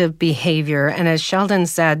manipulative behavior, and as Sheldon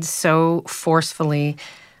said so forcefully,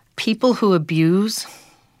 people who abuse,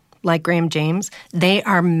 like Graham James, they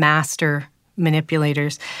are master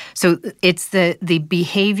manipulators. So it's the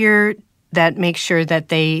behavior that makes sure that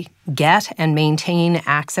they get and maintain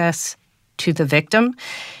access to the victim.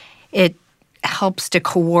 It helps to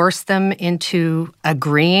coerce them into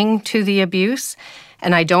agreeing to the abuse.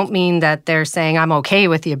 And I don't mean that they're saying, I'm okay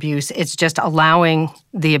with the abuse. It's just allowing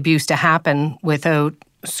the abuse to happen without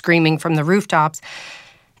screaming from the rooftops.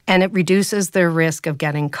 And it reduces their risk of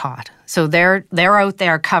getting caught. So they're out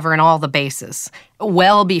there covering all the bases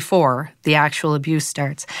well before the actual abuse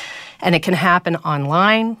starts. And it can happen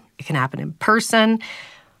online. It can happen in person.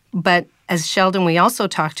 But as Sheldon, we also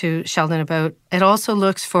talked to Sheldon about, it also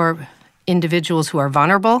looks for individuals who are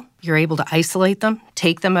vulnerable. You're able to isolate them,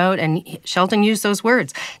 take them out, and Sheldon used those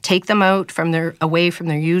words. Take them out away from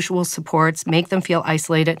their usual supports, make them feel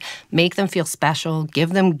isolated, make them feel special,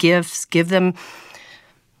 give them gifts, give them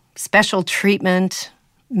special treatment,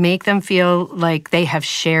 make them feel like they have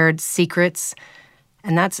shared secrets.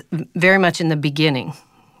 And that's very much in the beginning,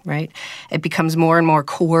 right? It becomes more and more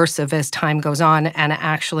coercive as time goes on,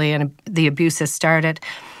 and the abuse has started.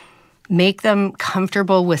 Make them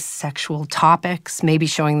comfortable with sexual topics, maybe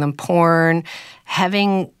showing them porn,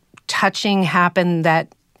 having touching happen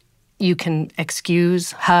that you can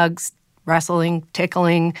excuse, hugs, wrestling,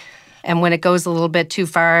 tickling. And when it goes a little bit too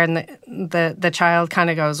far and the child kind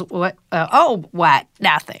of goes, what? What?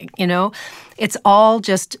 Nothing, It's all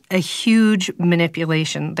just a huge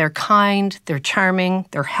manipulation. They're kind, they're charming,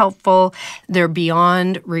 they're helpful, they're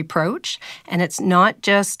beyond reproach. And it's not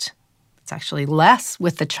just... It's actually less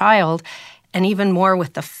with the child and even more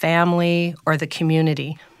with the family or the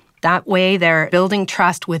community. That way they're building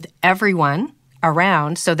trust with everyone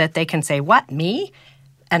around so that they can say, what, me?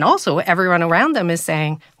 And also everyone around them is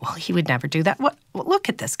saying, well, he would never do that. Well, look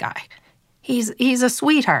at this guy. He's a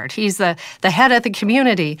sweetheart. He's the head of the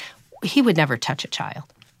community. He would never touch a child.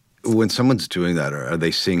 When someone's doing that, are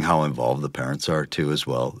they seeing how involved the parents are too as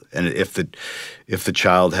well? And if the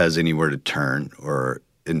child has anywhere to turn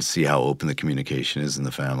and see how open the communication is in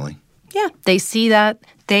the family? Yeah, they see that.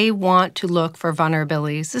 They want to look for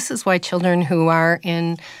vulnerabilities. This is why children who are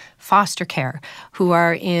in foster care, who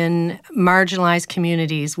are in marginalized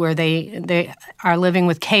communities where they are living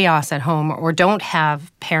with chaos at home or don't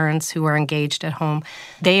have parents who are engaged at home,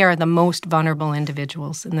 they are the most vulnerable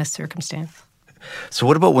individuals in this circumstance. So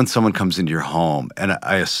what about when someone comes into your home? And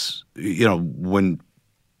when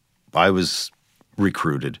I was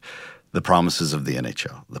recruited, the promises of the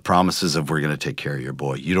NHL, the promises of we're going to take care of your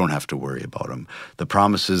boy, you don't have to worry about him, the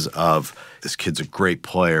promises of this kid's a great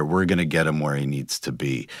player, we're going to get him where he needs to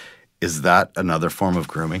be. Is that another form of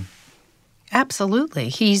grooming? Absolutely.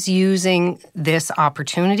 He's using this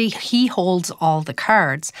opportunity. He holds all the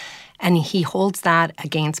cards, and he holds that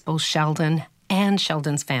against both Sheldon and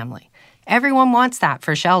Sheldon's family. Everyone wants that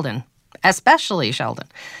for Sheldon, especially Sheldon.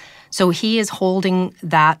 So he is holding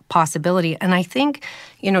that possibility. And I think,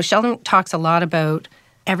 Sheldon talks a lot about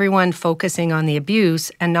everyone focusing on the abuse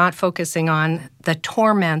and not focusing on the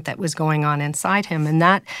torment that was going on inside him. And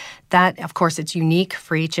that of course, it's unique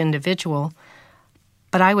for each individual.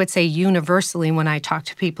 But I would say universally, when I talk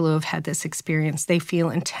to people who have had this experience, they feel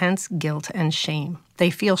intense guilt and shame.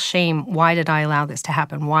 They feel shame. Why did I allow this to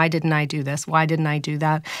happen? Why didn't I do this? Why didn't I do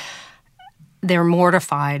that? They're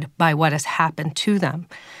mortified by what has happened to them.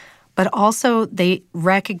 But also they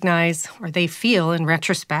recognize, or they feel in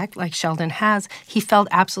retrospect, like Sheldon has, he felt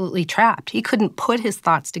absolutely trapped. He couldn't put his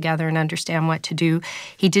thoughts together and understand what to do.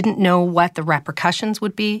 He didn't know what the repercussions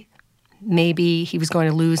would be. Maybe he was going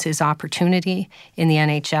to lose his opportunity in the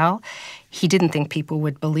NHL. He didn't think people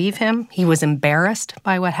would believe him. He was embarrassed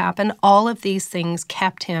by what happened. All of these things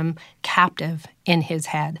kept him captive in his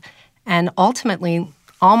head and ultimately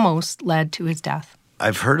almost led to his death.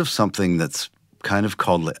 I've heard of something that's kind of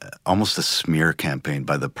called almost a smear campaign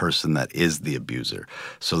by the person that is the abuser.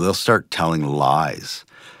 So they'll start telling lies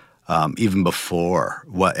even before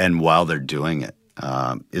and while they're doing it.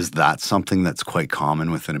 Is that something that's quite common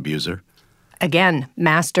with an abuser? Again,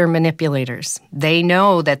 master manipulators. They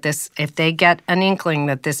know that if they get an inkling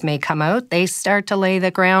that this may come out, they start to lay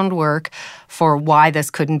the groundwork for why this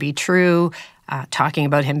couldn't be true, talking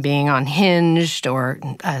about him being unhinged or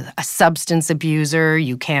a substance abuser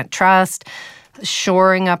you can't trust.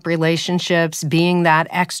 shoring up relationships, being that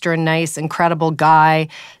extra nice, incredible guy,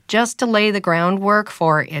 just to lay the groundwork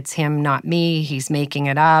for it's him, not me. He's making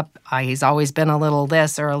it up. He's always been a little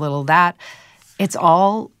this or a little that. It's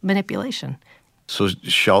all manipulation. So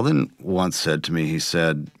Sheldon once said to me, he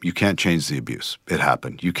said, you can't change the abuse. It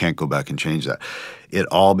happened. You can't go back and change that. It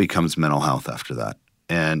all becomes mental health after that.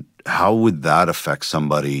 And how would that affect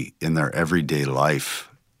somebody in their everyday life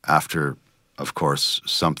after, of course,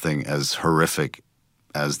 something as horrific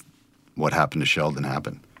as what happened to Sheldon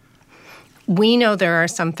happened? We know there are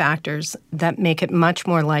some factors that make it much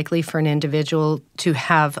more likely for an individual to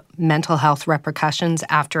have mental health repercussions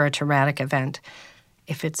after a traumatic event.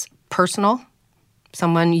 If it's personal,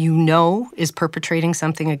 someone you know is perpetrating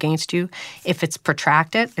something against you. If it's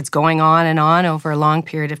protracted, it's going on and on over a long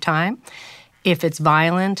period of time. If it's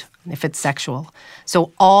violent, if it's sexual.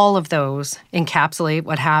 So all of those encapsulate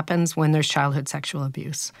what happens when there's childhood sexual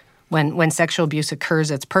abuse. When sexual abuse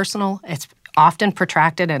occurs, it's personal, it's often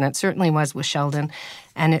protracted, and it certainly was with Sheldon.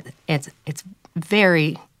 And it's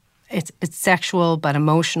sexual but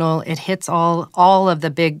emotional. It hits all of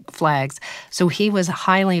the big flags. So he was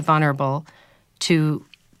highly vulnerable to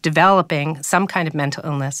developing some kind of mental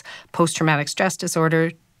illness, post-traumatic stress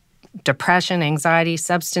disorder, depression, anxiety,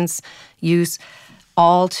 substance use,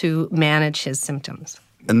 all to manage his symptoms.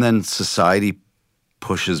 And then society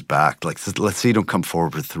pushes back. Like, let's say you don't come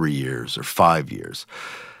forward for 3 years or 5 years.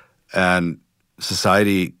 And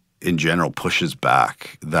society in general pushes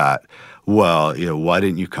back that, well, why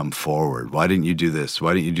didn't you come forward? Why didn't you do this?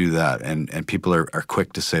 Why didn't you do that? And people are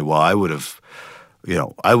quick to say, well, I would have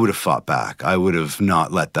fought back. I would have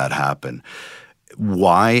not let that happen.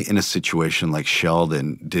 Why, in a situation like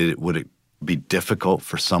Sheldon, would it be difficult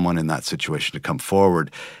for someone in that situation to come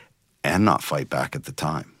forward and not fight back at the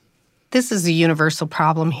time? This is a universal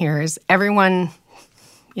problem here. Is everyone,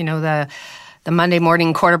 the Monday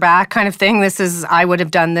morning quarterback kind of thing? This is, I would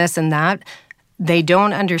have done this and that. They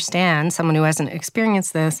don't understand, someone who hasn't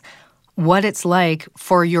experienced this, what it's like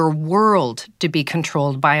for your world to be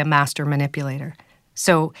controlled by a master manipulator.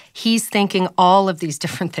 So he's thinking all of these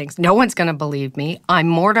different things. No one's going to believe me. I'm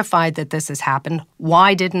mortified that this has happened.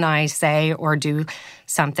 Why didn't I say or do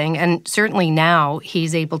something? And certainly now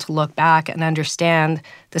he's able to look back and understand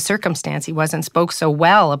the circumstance. He spoke so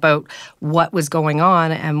well about what was going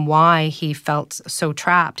on and why he felt so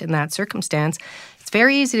trapped in that circumstance. It's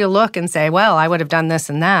very easy to look and say, well, I would have done this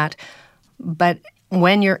and that. But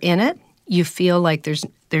when you're in it, you feel like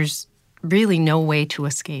there's really no way to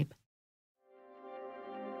escape.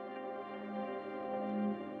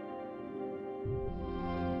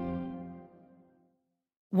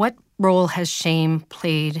 What role has shame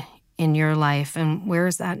played in your life, and where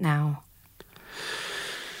is that now?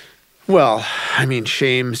 Well,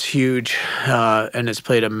 shame's huge, and it's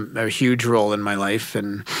played a huge role in my life.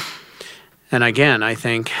 And again, I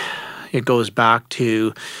think it goes back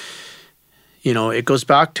to,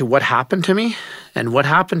 what happened to me, and what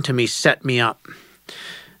happened to me set me up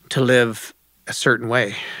to live a certain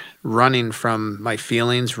way, running from my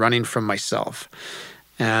feelings, running from myself.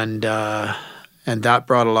 And that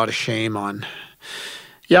brought a lot of shame on.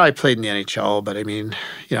 Yeah, I played in the NHL, but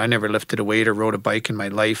I never lifted a weight or rode a bike in my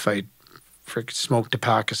life. I smoked a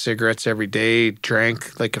pack of cigarettes every day,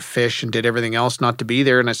 drank like a fish, and did everything else not to be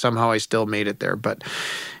there, and I still made it there. But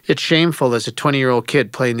it's shameful as a 20-year-old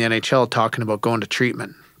kid playing the NHL talking about going to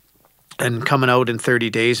treatment and coming out in 30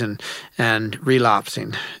 days and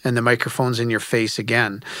relapsing, and the microphone's in your face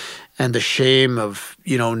again. And the shame of,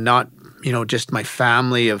 not just my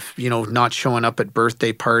family, of, not showing up at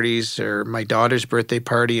birthday parties or my daughter's birthday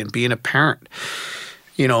party and being a parent.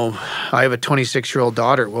 I have a 26-year-old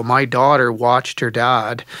daughter. Well, my daughter watched her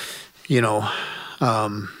dad,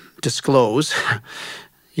 disclose,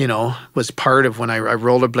 was part of when I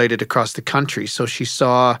rollerbladed across the country. So she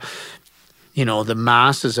saw, the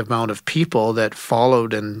masses amount of people that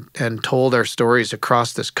followed and told our stories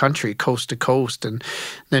across this country, coast to coast. And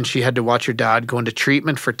then she had to watch her dad go into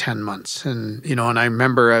treatment for 10 months. And, and I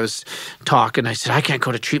remember I was talking, I said, I can't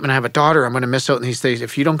go to treatment. I have a daughter. I'm going to miss out on these things.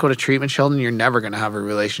 If you don't go to treatment, Sheldon, you're never going to have a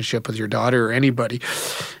relationship with your daughter or anybody.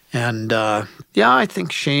 And I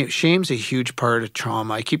think shame's a huge part of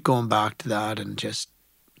trauma. I keep going back to that, and just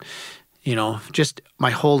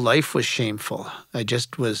my whole life was shameful.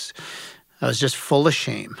 I was just full of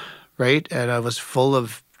shame, right? And I was full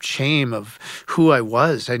of shame of who I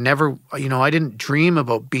was. I never, I didn't dream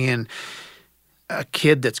about being a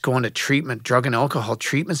kid that's going to treatment, drug and alcohol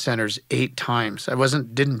treatment centers 8 times. I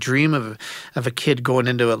didn't dream of a kid going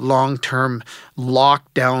into a long-term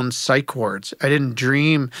lockdown psych wards. I didn't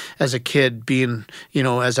dream as a kid being,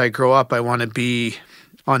 as I grow up, I want to be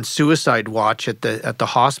on suicide watch at the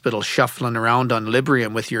hospital, shuffling around on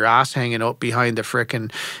Librium with your ass hanging out behind the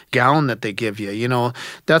frickin' gown that they give you. You know,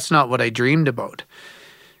 that's not what I dreamed about.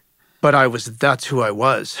 But that's who I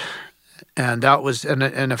was. And that was,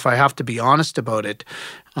 and if I have to be honest about it,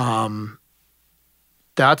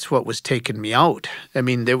 that's what was taking me out. I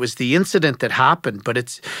mean, there was the incident that happened,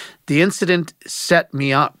 but the incident set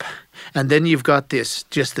me up. And then you've got this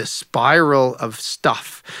spiral of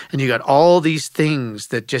stuff, and you got all these things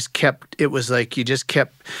that just kept, it was like you just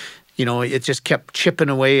kept, you know, it just kept chipping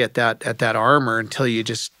away at that armor until you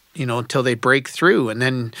just, you know, until they break through. And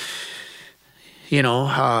then, you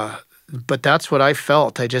know, but that's what I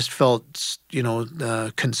felt. I just felt, you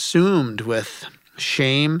know, consumed with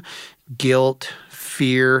shame, guilt,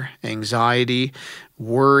 fear, anxiety,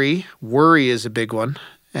 worry. Worry is a big one.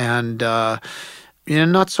 And, you know,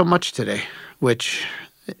 not so much today, which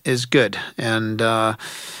is good. And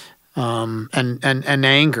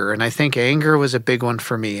anger. And I think anger was a big one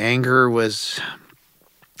for me. I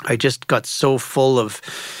just got so full of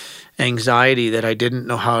anxiety that I didn't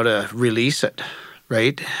know how to release it.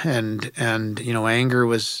 Right. And, you know, anger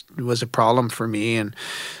was a problem for me. And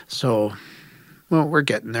so, well, we're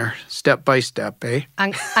getting there step by step, eh?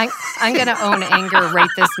 I'm going to own anger right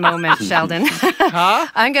this moment, Sheldon. Huh?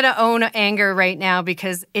 I'm going to own anger right now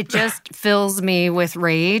because it just fills me with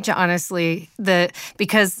rage, honestly.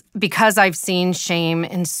 Because I've seen shame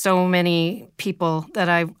in so many people that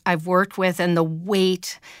I've worked with, and the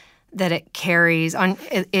weight that it carries on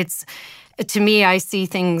it's. To me, I see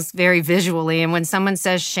things very visually, and when someone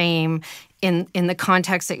says shame in the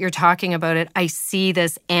context that you're talking about it, I see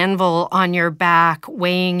this anvil on your back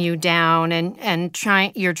weighing you down, and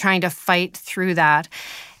you're trying to fight through that.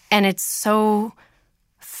 And it's so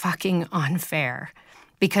fucking unfair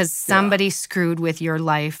because somebody screwed with your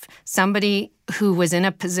life. Somebody who was in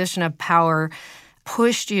a position of power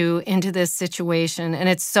pushed you into this situation, and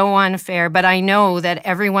it's so unfair. But I know that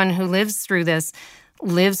everyone who lives through this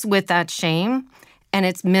lives with that shame, and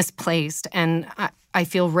it's misplaced. And I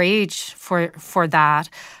feel rage for that.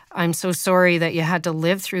 I'm so sorry that you had to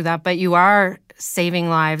live through that, but you are saving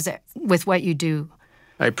lives with what you do.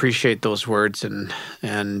 I appreciate those words, and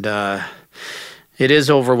it is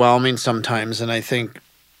overwhelming sometimes. And I think,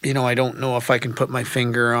 you know, I don't know if I can put my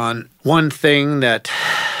finger on one thing that,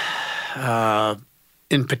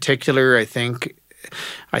 in particular, I think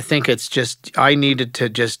it's just I needed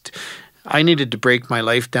to break my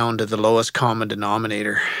life down to the lowest common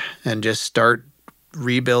denominator and just start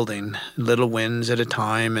rebuilding little wins at a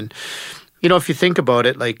time. And, you know, if you think about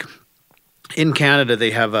it, like in Canada,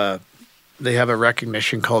 they have a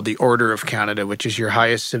recognition called the Order of Canada, which is your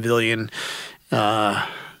highest civilian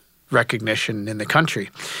recognition in the country.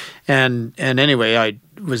 And anyway, I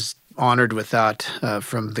was honored with that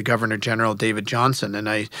from the Governor General, David Johnson. And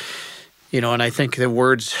I think the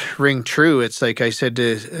words ring true. It's like I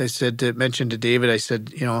mentioned to David, I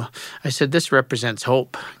said, this represents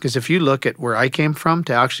hope. Because if you look at where I came from,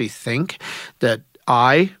 to actually think that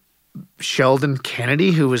Sheldon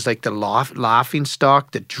Kennedy, who was like the laughing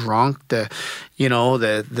stock, the drunk, the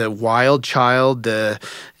wild child, the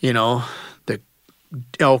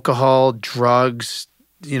alcohol, drugs,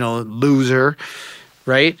 loser,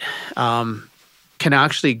 right? Can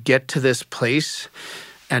actually get to this place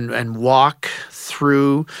and walk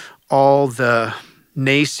through all the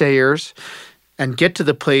naysayers and get to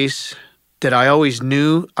the place that I always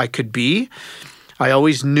knew I could be. I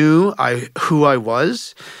always knew who I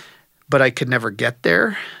was, but I could never get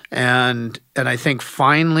there. And I think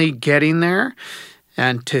finally getting there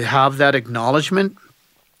and to have that acknowledgement,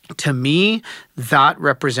 to me, that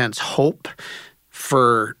represents hope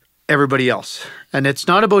for everybody else. And it's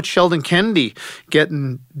not about Sheldon Kennedy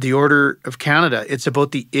getting the Order of Canada. It's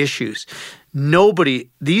about the issues.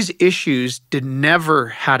 These issues never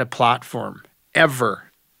had a platform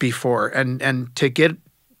ever before. And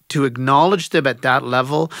to acknowledge them at that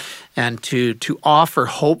level and to offer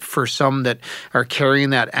hope for some that are carrying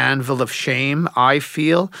that anvil of shame, I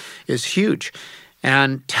feel, is huge.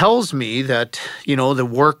 And tells me that, the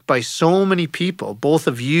work by so many people, both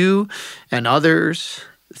of you and others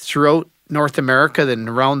throughout North America and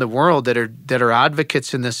around the world that are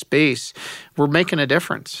advocates in this space, we're making a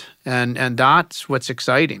difference. And that's what's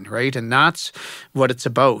exciting, right? And that's what it's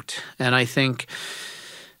about. And I think,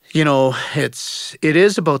 it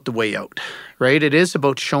is about the way out, right? It is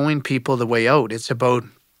about showing people the way out. It's about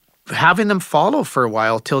having them follow for a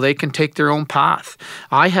while till they can take their own path.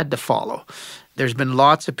 I had to follow. There's been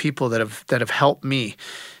lots of people that have helped me,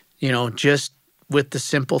 just with the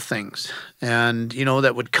simple things, and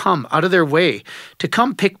that would come out of their way to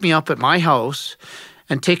come pick me up at my house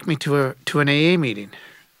and take me to an AA meeting,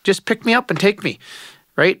 just pick me up and take me,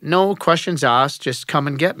 right? No questions asked, just come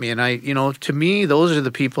and get me. And to me, those are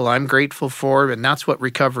the people I'm grateful for. And that's what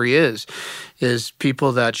recovery is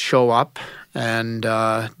people that show up and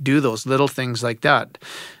do those little things like that.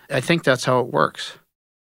 I think that's how it works.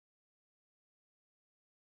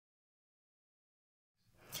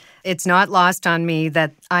 It's not lost on me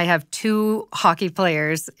that I have two hockey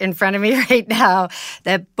players in front of me right now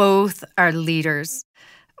that both are leaders.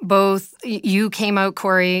 Both, you came out,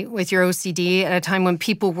 Corey, with your OCD at a time when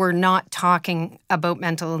people were not talking about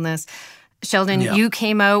mental illness. Sheldon, you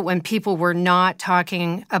came out when people were not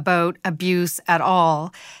talking about abuse at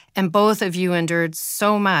all. And both of you endured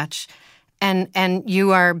so much. And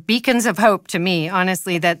you are beacons of hope to me,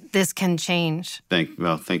 honestly, that this can change.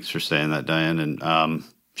 Thanks for saying that, Diane. And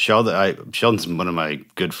Sheldon's one of my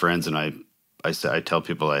good friends, and I tell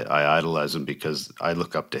people I idolize him because I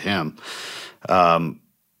look up to him. I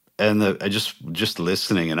just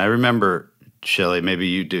listening, and I remember, Shelley, maybe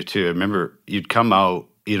you do too. I remember you'd come out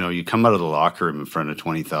of the locker room in front of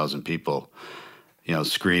 20,000 people,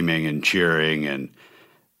 screaming and cheering, and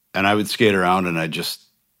I would skate around and I'd just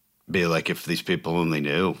be like, if these people only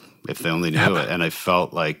knew, if they only knew it. And I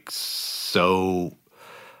felt like I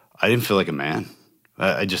didn't feel like a man.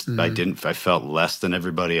 I felt less than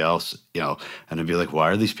everybody else, and I'd be like, why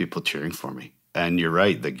are these people cheering for me? And you're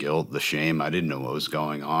right, the guilt, the shame, I didn't know what was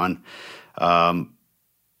going on. And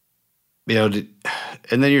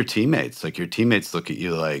then your teammates look at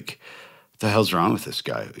you like, what the hell's wrong with this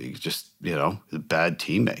guy? He's just, a bad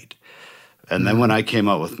teammate. And then when I came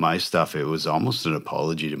out with my stuff, it was almost an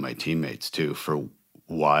apology to my teammates too for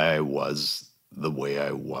why I was the way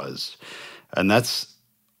I was. And that's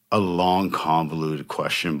a long, convoluted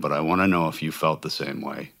question, but I want to know if you felt the same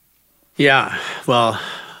way. Yeah, well,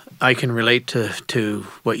 I can relate to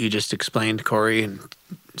what you just explained, Corey, and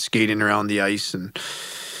skating around the ice and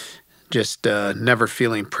just never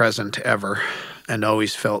feeling present ever, and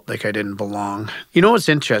always felt like I didn't belong. You know what's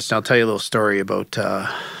interesting? I'll tell you a little story about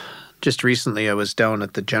just recently I was down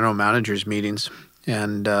at the general managers meetings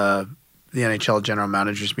and the NHL general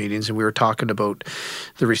managers meetings, and we were talking about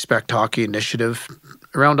the Respect Hockey initiative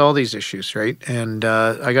around all these issues, right? And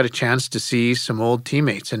I got a chance to see some old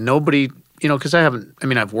teammates, and nobody, because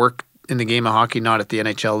I've worked in the game of hockey, not at the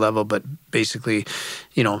NHL level, but basically,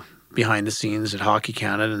 behind the scenes at Hockey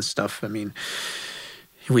Canada and stuff.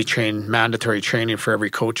 We train mandatory training for every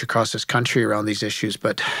coach across this country around these issues.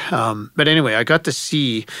 But anyway, I got to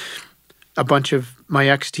see a bunch of my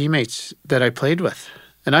ex-teammates that I played with,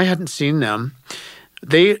 and I hadn't seen them.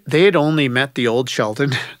 They had only met the old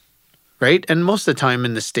Sheldon, right? And most of the time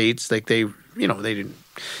in the States, like they didn't,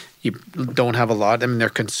 you don't have a lot. They're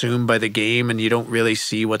consumed by the game and you don't really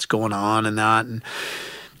see what's going on and that. And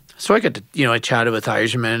so I got to, I chatted with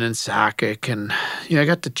Yzerman and Sakic, and, I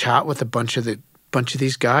got to chat with a bunch of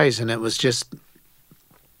these guys, and it was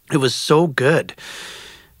so good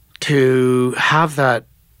to have that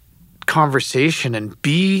conversation and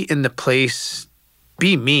be in the place,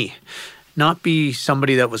 be me, not be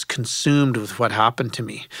somebody that was consumed with what happened to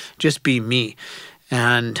me, just be me.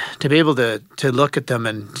 And to be able to look at them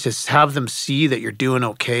and just have them see that you're doing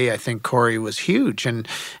okay, I think, Corey, was huge. And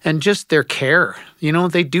just their care,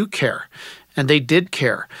 they do care, and they did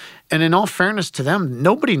care. And in all fairness to them,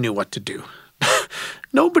 nobody knew what to do.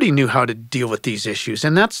 Nobody knew how to deal with these issues.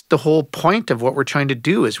 And that's the whole point of what we're trying to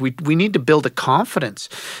do is we need to build a confidence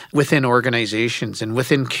within organizations and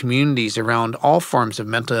within communities around all forms of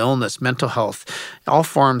mental illness, mental health, all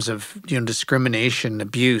forms of discrimination,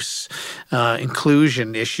 abuse,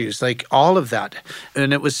 inclusion issues, like all of that.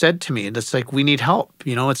 And it was said to me, and it's like, we need help.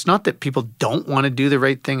 It's not that people don't want to do the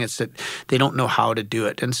right thing. It's that they don't know how to do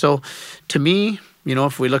it. And so to me,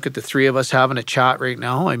 if we look at the three of us having a chat right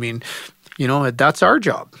now, that's our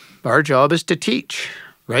job. Our job is to teach,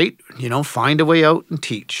 right? Find a way out and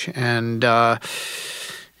teach. And, I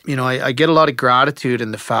get a lot of gratitude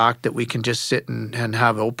in the fact that we can just sit and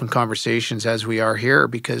have open conversations as we are here,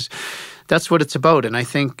 because that's what it's about. And I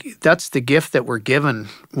think that's the gift that we're given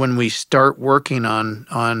when we start working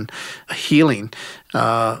on healing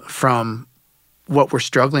from what we're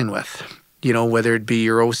struggling with. Whether it be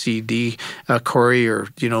your OCD, Corey, or,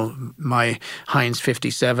 my Heinz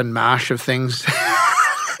 57 mash of things.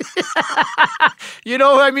 We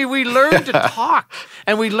learn to talk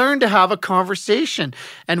and we learn to have a conversation,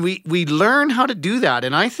 and we learn how to do that.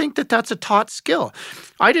 And I think that that's a taught skill.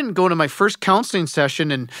 I didn't go to my first counseling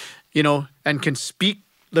session and can speak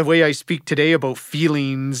the way I speak today about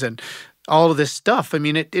feelings and all of this stuff.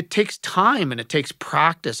 It takes time and it takes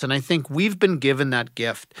practice. And I think we've been given that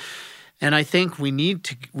gift. And I think we need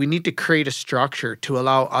to create a structure to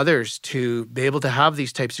allow others to be able to have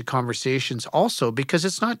these types of conversations also, because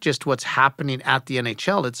it's not just what's happening at the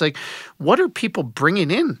NHL. It's like, what are people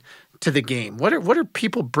bringing in to the game? What are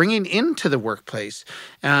people bringing into the workplace?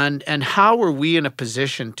 And how are we in a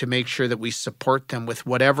position to make sure that we support them with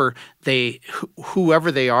whoever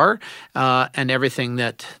they are, and everything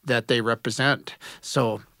that they represent?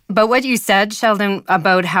 So. But what you said, Sheldon,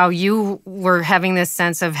 about how you were having this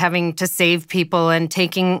sense of having to save people and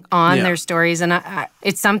taking on their stories, and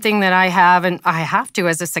it's something that I have, and I have to,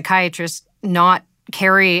 as a psychiatrist, not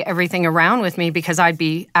carry everything around with me because I'd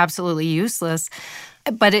be absolutely useless.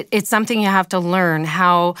 But it's something you have to learn,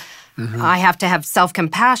 how I have to have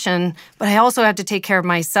self-compassion, but I also have to take care of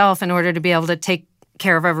myself in order to be able to take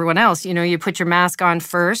care of everyone else. You know, you put your mask on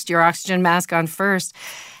first, your oxygen mask on first.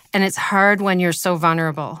 And it's hard when you're so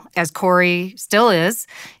vulnerable, as Corey still is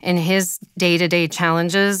in his day-to-day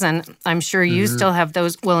challenges. And I'm sure you still have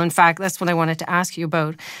those. Well, in fact, that's what I wanted to ask you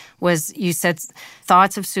about, was you said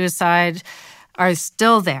thoughts of suicide are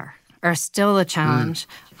still there, are still a challenge.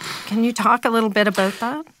 Can you talk a little bit about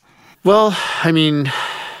that? Well, I mean,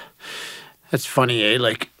 it's funny, eh?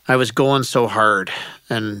 Like, I was going so hard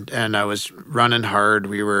and I was running hard.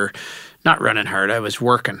 We were not running hard. I was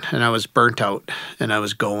working and I was burnt out and I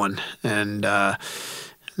was going and I,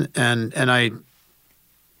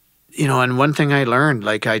 you know, and one thing I learned,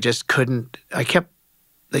 like, I kept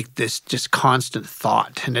like this just constant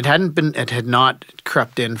thought, and it had not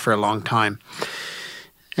crept in for a long time.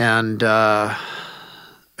 And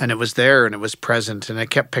it was there and it was present, and I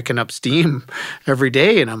kept picking up steam every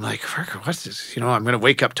day. And I'm like, what's this? You know, I'm going to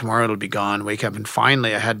wake up tomorrow, it'll be gone. Wake up. And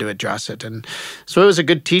finally I had to address it. And so it was a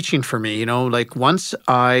good teaching for me, you know, like once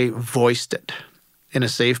I voiced it in a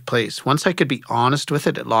safe place, once I could be honest with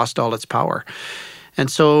it, it lost all its power. And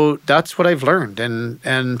so that's what I've learned.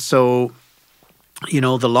 And so, you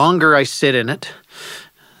know, the longer I sit in it,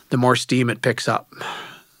 the more steam it picks up.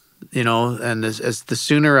 You know, and as the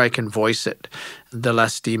sooner I can voice it, the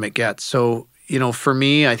less steam it gets. So, you know, for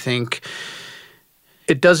me, I think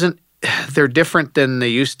they're different than they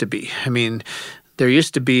used to be. I mean, there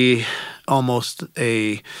used to be almost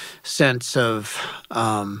a sense of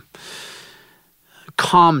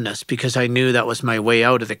calmness because I knew that was my way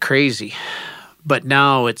out of the crazy. But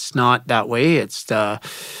now it's not that way.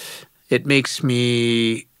 It makes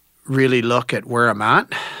me really look at where I'm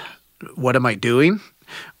at. What am I doing?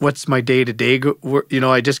 What's my day-to-day? You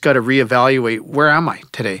know, I just got to reevaluate, where am I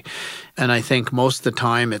today? And I think most of the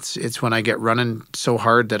time it's when I get running so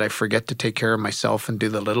hard that I forget to take care of myself and do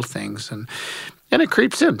the little things, and it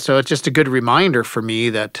creeps in. So it's just a good reminder for me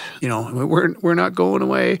that, you know, we're not going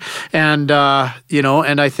away. And you know,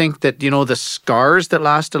 and I think that, you know, the scars that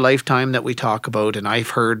last a lifetime that we talk about, and I've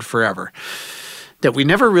heard forever, that we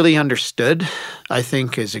never really understood, I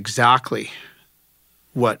think is exactly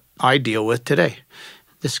what I deal with today.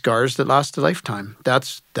 The scars that last a lifetime.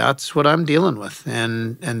 That's what I'm dealing with,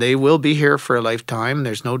 and they will be here for a lifetime.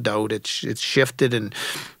 There's no doubt. It's shifted, and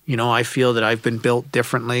you know, I feel that I've been built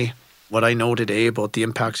differently. What I know today about the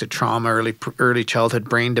impacts of trauma, early childhood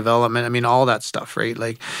brain development. I mean, all that stuff, right?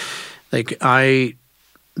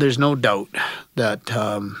 There's no doubt that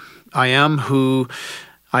I am who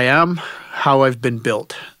I am, how I've been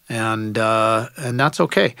built, and that's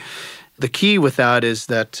okay. The key with that is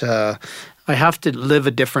that I have to live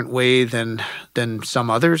a different way than some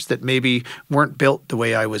others that maybe weren't built the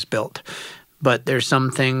way I was built. But there's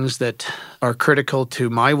some things that are critical to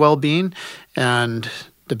my well-being, and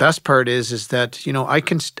the best part is that, you know, I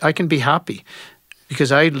can be happy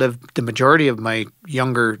because I lived the majority of my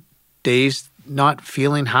younger days not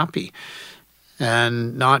feeling happy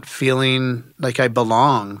and not feeling like I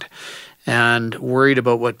belonged and worried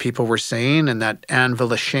about what people were saying, and that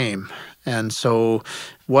anvil of shame. And so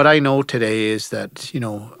what I know today is that, you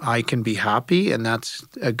know, I can be happy, and that's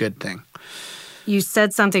a good thing. You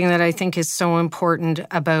said something that I think is so important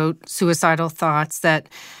about suicidal thoughts, that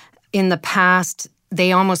in the past,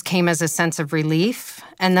 they almost came as a sense of relief.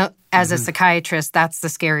 And as a psychiatrist, that's the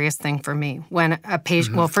scariest thing for me. When a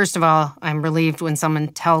patient, well, first of all, I'm relieved when someone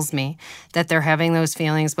tells me that they're having those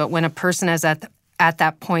feelings. But when a person is at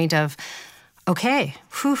that point of, okay,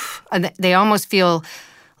 whew, they almost feel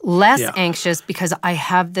less anxious because I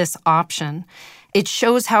have this option. It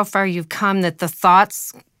shows how far you've come, that the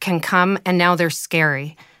thoughts can come and now they're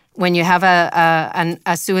scary. When you have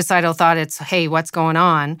a suicidal thought, it's, hey, what's going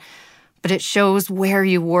on? But it shows where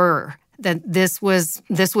you were, that this was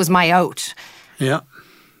my out. Yeah.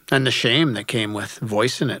 And the shame that came with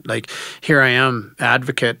voicing it. Like, here I am,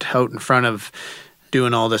 advocate, out in front of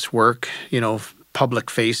doing all this work, you know, public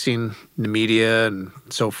facing, the media and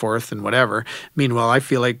so forth and whatever. Meanwhile, I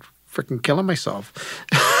feel like freaking killing myself.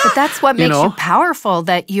 But that's what makes you powerful,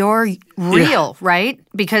 that you're real, right?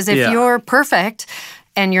 Because if you're perfect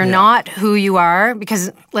and you're not who you are,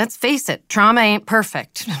 because let's face it, trauma ain't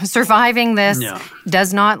perfect. Surviving this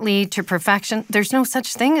does not lead to perfection. There's no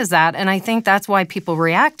such thing as that. And I think that's why people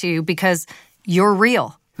react to you, because you're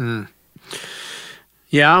real. Mm.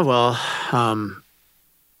 Yeah, well,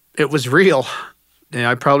 it was real. And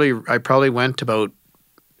I probably went about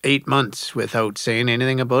 8 months without saying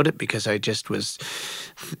anything about it, because I just was,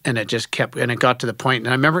 and it just kept, and it got to the point, and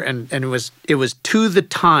I remember, and it was to the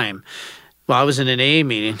time, well, I was in an AA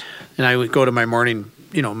meeting, and I would go to my morning,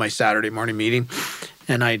 my Saturday morning meeting,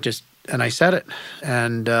 and I said it,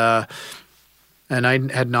 and I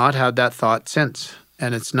had not had that thought since,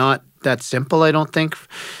 and it's not that simple, I don't think,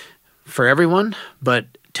 for everyone, but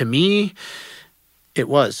to me, it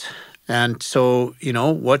was, and so,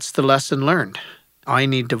 what's the lesson learned? I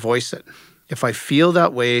need to voice it. If I feel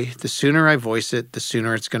that way, the sooner I voice it, the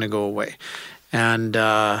sooner it's going to go away. And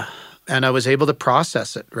I was able to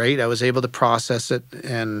process it, right? I was able to process it.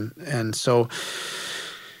 And so,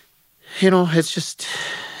 it's just,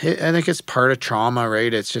 I think it's part of trauma,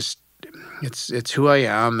 right? It's just, it's who I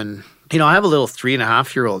am. And, I have a little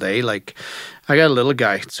 3.5-year-old, Like, I got a little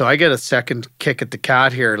guy. So I get a second kick at the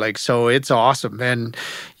cat here. Like, so it's awesome. And,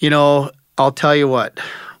 I'll tell you what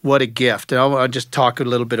a gift. And I'll just talk a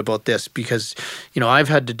little bit about this because, I've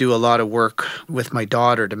had to do a lot of work with my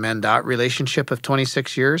daughter to mend that relationship of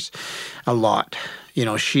 26 years. A lot.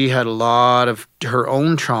 She had a lot of her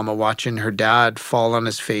own trauma watching her dad fall on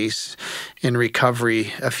his face in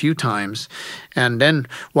recovery a few times. And then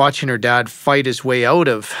watching her dad fight his way out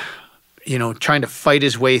of, trying to fight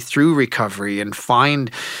his way through recovery and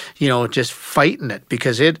find, just fighting it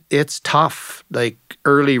because it's tough, like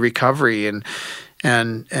early recovery and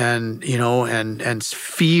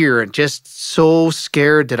fear and just so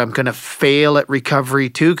scared that I'm going to fail at recovery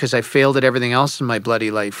too, because I failed at everything else in my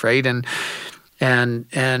bloody life, right? And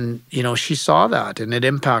she saw that and it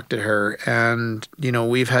impacted her. And,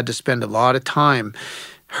 we've had to spend a lot of time,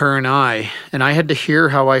 her and I had to hear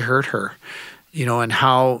how I hurt her, and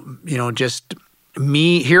how, just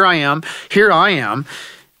me, here I am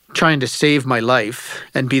trying to save my life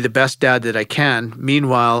and be the best dad that I can.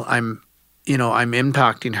 Meanwhile, I'm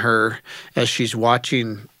impacting her as she's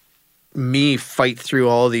watching me fight through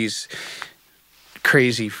all these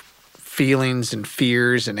crazy feelings and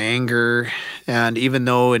fears and anger. And even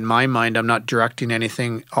though in my mind I'm not directing any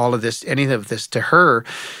of this to her,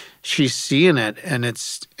 she's seeing it and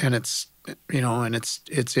it's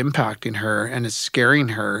impacting her and it's scaring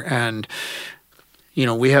her. And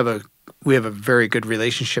we have a very good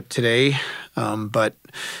relationship today, but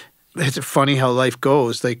it's funny how life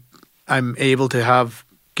goes. Like, I'm able to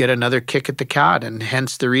get another kick at the cat, and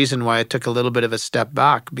hence the reason why I took a little bit of a step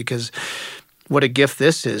back, because what a gift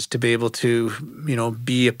this is to be able to,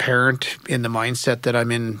 be a parent in the mindset that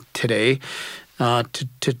I'm in today,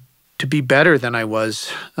 to be better than I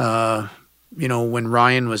was, when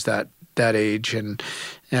Ryan was that age, and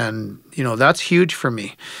that's huge for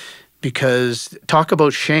me, because talk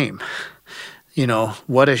about shame,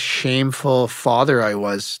 what a shameful father I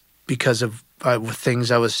was because of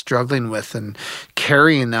things I was struggling with and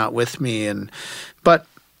carrying that with me. But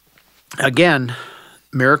again,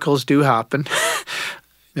 miracles do happen.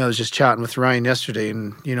 I was just chatting with Ryan yesterday,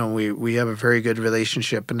 and we have a very good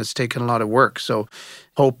relationship, and it's taken a lot of work. So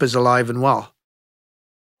hope is alive and well.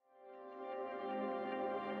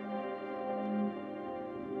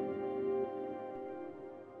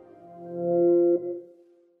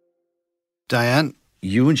 Diane,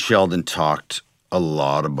 you and Sheldon talked a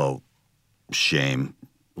lot about shame.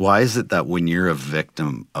 Why is it that when you're a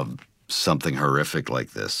victim of something horrific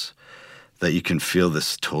like this, that you can feel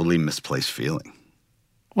this totally misplaced feeling?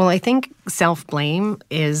 Well, I think self-blame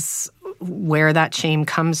is where that shame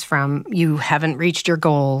comes from. You haven't reached your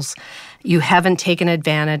goals. You haven't taken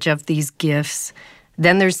advantage of these gifts.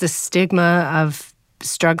 Then there's the stigma of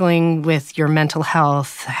struggling with your mental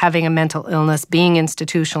health, having a mental illness, being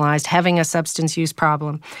institutionalized, having a substance use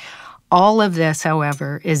problem. All of this,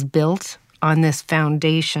 however, is built on this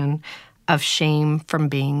foundation of shame from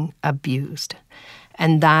being abused.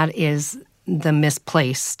 And that is the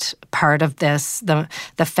misplaced part of this. The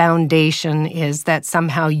foundation is that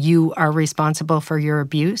somehow you are responsible for your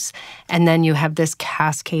abuse, and then you have this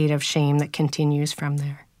cascade of shame that continues from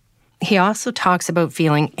there. He also talks about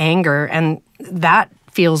feeling anger, and that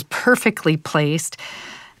feels perfectly placed.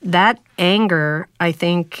 That anger, I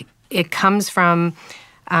think, it comes from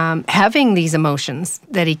having these emotions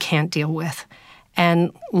that he can't deal with.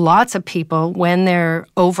 And lots of people, when they're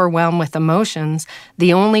overwhelmed with emotions,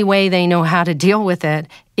 the only way they know how to deal with it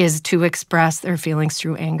is to express their feelings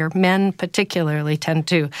through anger. Men particularly tend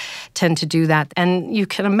to do that. And you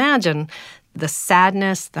can imagine the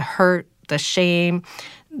sadness, the hurt, the shame,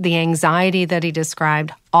 the anxiety that he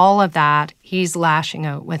described, all of that, he's lashing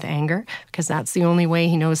out with anger because that's the only way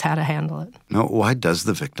he knows how to handle it. No, why does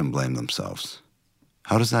the victim blame themselves?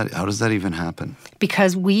 How does that even happen?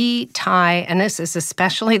 Because we tie, and this is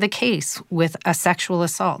especially the case with a sexual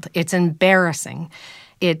assault, it's embarrassing.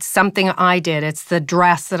 It's something I did. It's the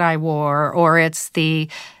dress that I wore, or it's the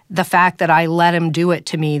fact that I let him do it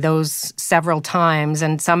to me those several times,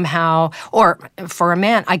 and somehow, or for a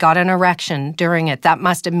man, I got an erection during it. That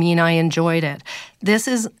must mean I enjoyed it. This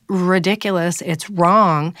is ridiculous. It's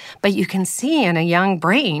wrong. But you can see in a young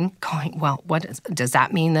brain going, well, does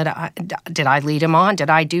that mean that did I lead him on?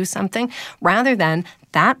 Did I do something? Rather than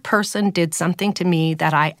that person did something to me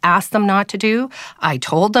that I asked them not to do, I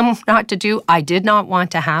told them not to do, I did not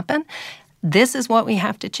want to happen. This is what we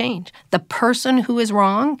have to change. The person who is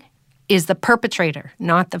wrong is the perpetrator,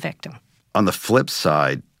 not the victim. On the flip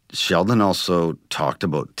side, Sheldon also talked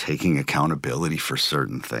about taking accountability for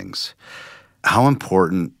certain things. How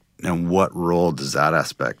important and what role does that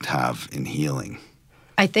aspect have in healing?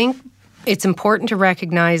 I think it's important to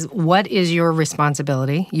recognize what is your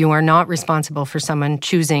responsibility. You are not responsible for someone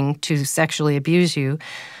choosing to sexually abuse you,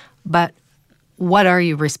 but what are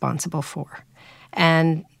you responsible for?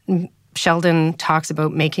 And Sheldon talks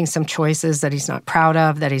about making some choices that he's not proud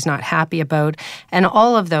of, that he's not happy about, and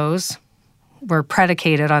all of those were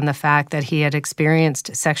predicated on the fact that he had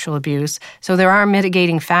experienced sexual abuse. So there are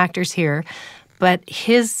mitigating factors here, but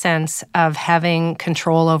his sense of having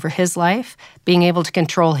control over his life, being able to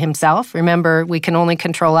control himself, remember, we can only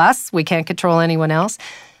control us, we can't control anyone else.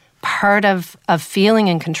 Part of feeling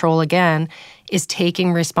in control again is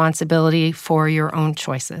taking responsibility for your own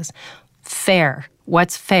choices. Fair.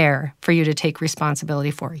 What's fair for you to take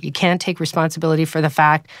responsibility for? You can't take responsibility for the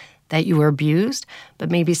fact that you were abused, but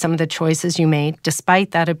maybe some of the choices you made,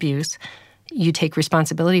 despite that abuse, you take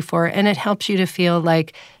responsibility for, and it helps you to feel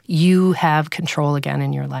like you have control again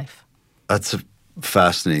in your life. That's a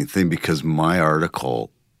fascinating thing because my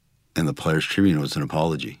article in the Players Tribune was an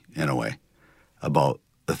apology, in a way, about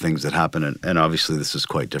the things that happened. And obviously this is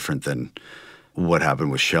quite different than what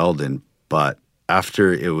happened with Sheldon, but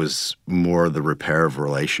after it was more the repair of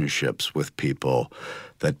relationships with people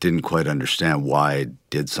that didn't quite understand why I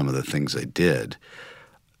did some of the things I did,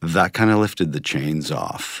 that kind of lifted the chains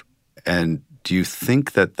off. And do you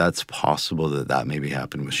think that that's possible that maybe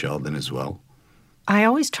happened with Sheldon as well? I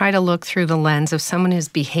always try to look through the lens of someone who's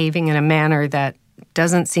behaving in a manner that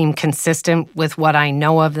doesn't seem consistent with what I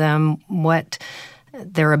know of them, what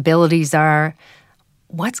their abilities are,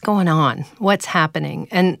 what's going on, what's happening.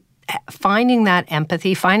 And finding that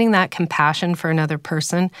empathy, finding that compassion for another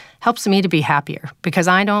person helps me to be happier because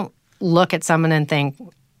I don't look at someone and think,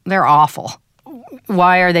 they're awful.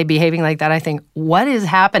 Why are they behaving like that? I think, what is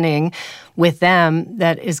happening with them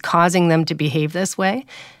that is causing them to behave this way?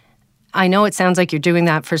 I know it sounds like you're doing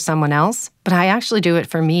that for someone else, but I actually do it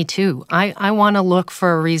for me too. I want to look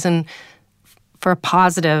for a reason, for a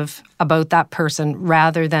positive about that person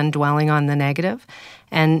rather than dwelling on the negative.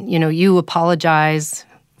 And, you apologize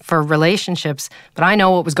for relationships, but I know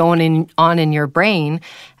what was going on in your brain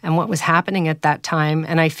and what was happening at that time.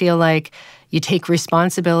 And I feel like you take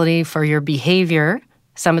responsibility for your behavior,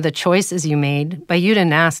 some of the choices you made, but you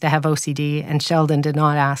didn't ask to have OCD, and Sheldon did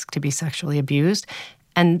not ask to be sexually abused.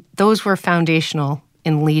 And those were foundational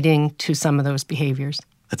in leading to some of those behaviors.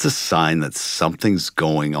 That's a sign that something's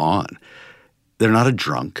going on. They're not a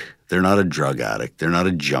drunk. They're not a drug addict. They're not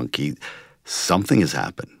a junkie. Something has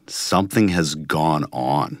happened. Something has gone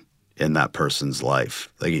on in that person's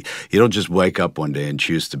life. Like you don't just wake up one day and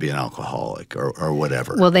choose to be an alcoholic or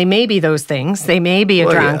whatever. Well, they may be those things. They may be a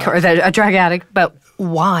drunk or a drug addict, but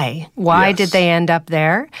why? Why did they end up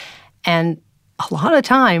there? And a lot of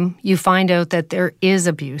time you find out that there is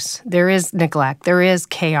abuse, there is neglect, there is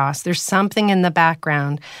chaos. There's something in the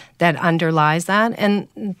background that underlies that. And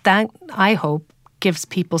that, I hope, gives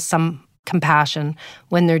people some compassion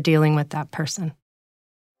when they're dealing with that person.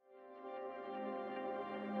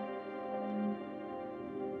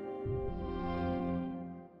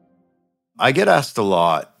 I get asked a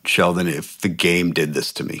lot, Sheldon, if the game did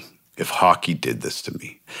this to me, if hockey did this to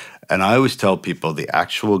me. And I always tell people the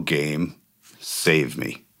actual game saved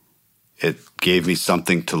me. It gave me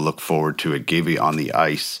something to look forward to. It gave me on the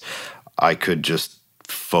ice. I could just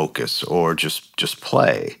focus or just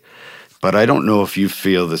play. But I don't know if you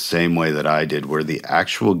feel the same way that I did, where the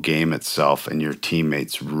actual game itself and your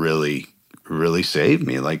teammates really really saved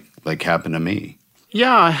me, like happened to me?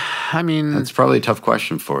 Yeah, I mean, That's probably a tough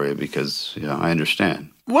question for you because, I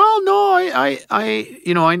understand. well, no,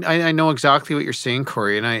 I know exactly what you're saying,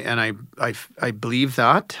 Corey, and I believe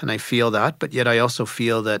that and I feel that, but yet I also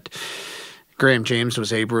feel that Graham James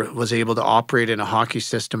was able to operate in a hockey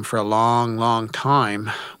system for a long, long time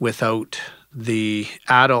without the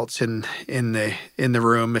adults in the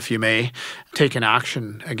room, if you may, taking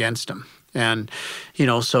action against him. And,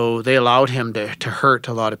 so they allowed him to hurt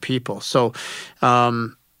a lot of people. So, I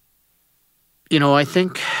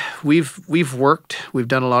think we've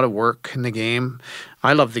done a lot of work in the game.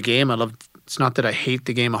 I love the game. It's not that I hate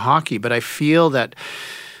the game of hockey, but I feel that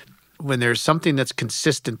when there's something that's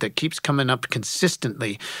consistent, that keeps coming up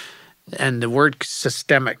consistently, and the word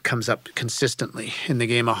systemic comes up consistently in the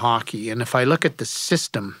game of hockey. And if I look at the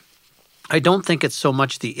system, I don't think it's so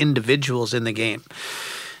much the individuals in the game.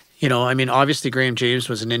 Obviously Graham James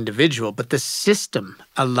was an individual, but the system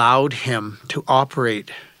allowed him to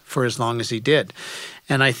operate for as long as he did.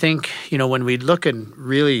 And I think, when we look and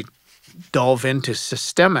really delve into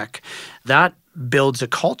systemic, that builds a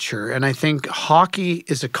culture. And I think hockey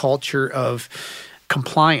is a culture of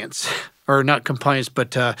compliance. Or not compliance,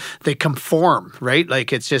 but they conform, right?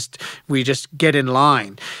 Like we just get in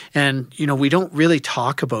line. And, we don't really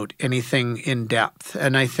talk about anything in depth.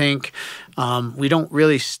 And I think we don't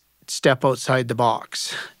really step outside the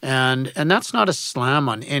box. And that's not a slam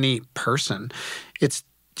on any person. It's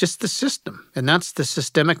just the system. And that's the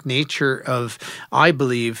systemic nature of, I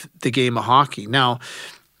believe, the game of hockey. Now,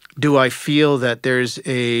 do I feel that there's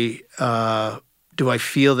a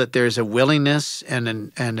willingness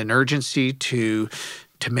and an urgency to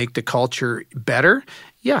make the culture better?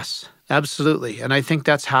 Yes, absolutely. And I think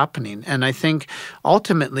that's happening. And I think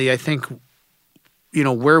ultimately,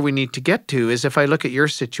 where we need to get to is, if I look at your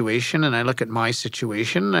situation and I look at my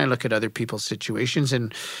situation and I look at other people's situations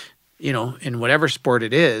and, in whatever sport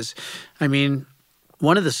it is,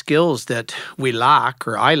 one of the skills that we lack,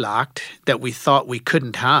 or I lacked, that we thought we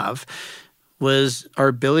couldn't have, was our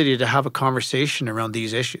ability to have a conversation around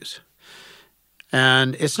these issues.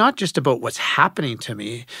 And it's not just about what's happening to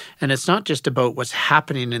me, and it's not just about what's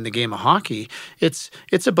happening in the game of hockey. It's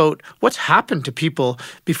about what's happened to people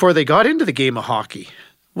before they got into the game of hockey.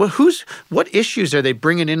 What issues are they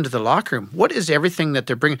bringing into the locker room? What is everything that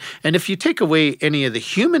they're bringing? And if you take away any of the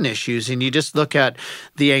human issues and you just look at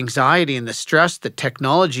the anxiety and the stress that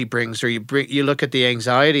technology brings, or you look at the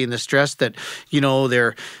anxiety and the stress that,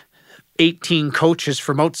 they're 18 coaches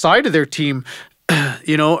from outside of their team,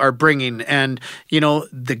 are bringing. And,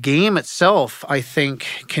 the game itself, I think,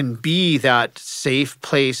 can be that safe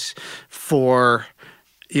place for,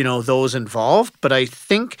 those involved. But I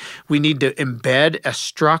think we need to embed a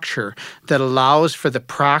structure that allows for the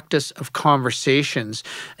practice of conversations.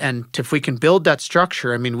 And if we can build that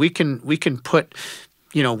structure, we can put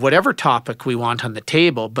whatever topic we want on the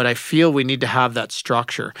table, but I feel we need to have that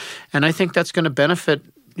structure. And I think that's going to benefit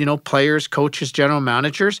players, coaches, general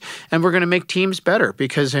managers, and we're going to make teams better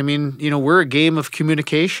because, we're a game of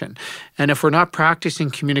communication. And if we're not practicing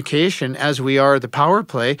communication as we are the power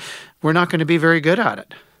play, we're not going to be very good at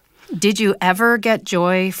it. Did you ever get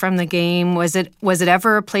joy from the game? Was it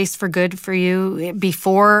ever a place for good for you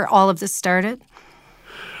before all of this started?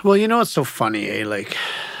 Well, it's so funny,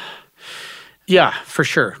 yeah, for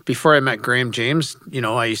sure. Before I met Graham James,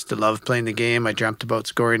 I used to love playing the game. I dreamt about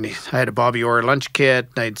scoring. I had a Bobby Orr lunch kit.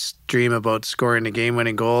 I'd dream about scoring a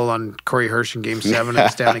game-winning goal on Corey Hirsch in Game 7 of the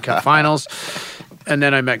Stanley Cup Finals. And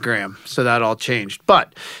then I met Graham, so that all changed.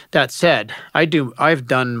 But that said, I've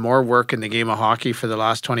done more work in the game of hockey for the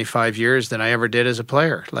last 25 years than I ever did as a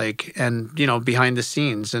player, behind the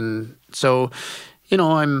scenes. And so,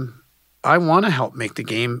 I want to help make the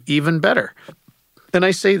game even better. And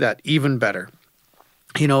I say that, even better.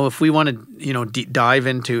 If we want to, dive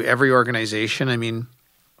into every organization,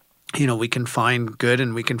 we can find good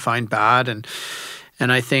and we can find bad. And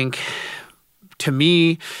I think, to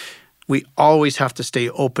me, we always have to stay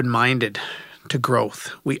open-minded to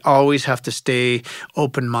growth. We always have to stay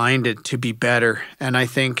open-minded to be better. And I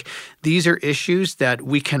think these are issues that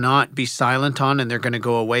we cannot be silent on and they're going to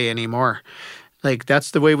go away anymore.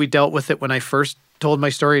 That's the way we dealt with it when I first told my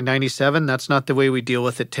story in 97. That's not the way we deal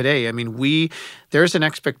with it today. There's an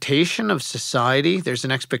expectation of society. There's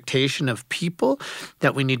an expectation of people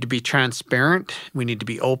that we need to be transparent. We need to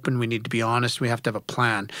be open. We need to be honest. We have to have a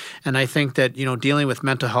plan. And I think that, dealing with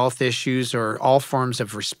mental health issues or all forms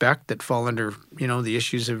of respect that fall under, the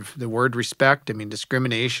issues of the word respect,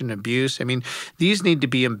 discrimination, abuse, these need to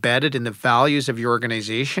be embedded in the values of your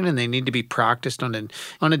organization and they need to be practiced on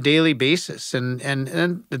a daily basis. And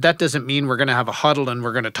that doesn't mean we're going to have a huddle and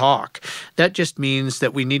we're going to talk. That just means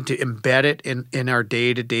that we need to embed it in our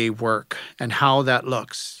day-to-day work and how that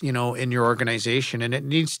looks, in your organization. And it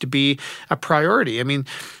needs to be a priority. I mean,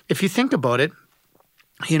 if you think about it,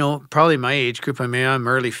 probably my age group, I'm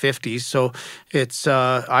early 50s. So it's,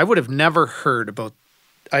 I would have never heard about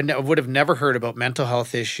mental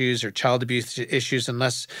health issues or child abuse issues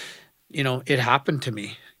unless, it happened to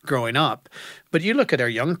me growing up. But you look at our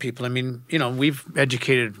young people, we've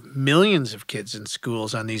educated millions of kids in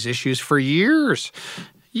schools on these issues for years.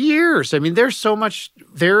 They're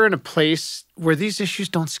in a place where these issues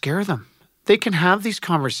don't scare them. They can have these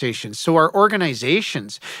conversations. So our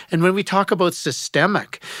organizations, and when we talk about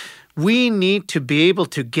systemic, we need to be able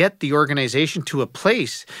to get the organization to a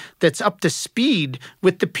place that's up to speed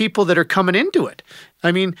with the people that are coming into it.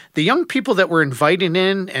 The young people that we're inviting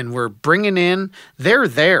in and we're bringing in, they're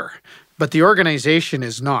there, but the organization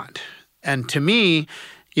is not. And to me,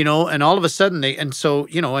 and all of a sudden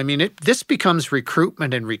this becomes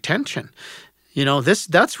recruitment and retention.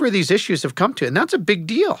 That's where these issues have come to, and that's a big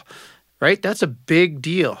deal. Right? That's a big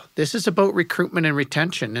deal. This is about recruitment and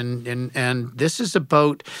retention. And this is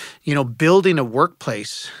about, building a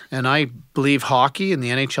workplace. And I believe hockey and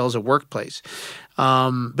the NHL is a workplace.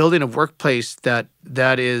 Building a workplace that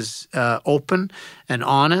is open and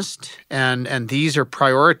honest. And these are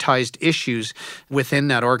prioritized issues within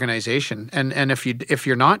that organization. And if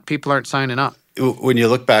you're not, people aren't signing up. When you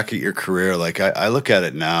look back at your career, like I look at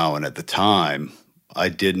it now, and at the time, I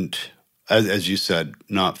didn't, as you said,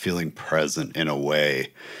 not feeling present in a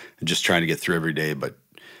way, and just trying to get through every day. But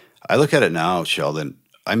I look at it now, Sheldon,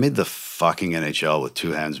 I made the fucking NHL with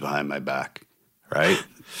two hands behind my back, right?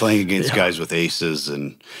 Playing against guys with aces,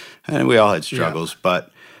 and we all had struggles. Yeah.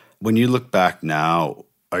 But when you look back now,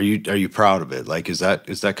 are you proud of it? Like, is that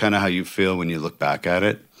kind of how you feel when you look back at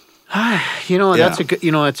it? That's a good,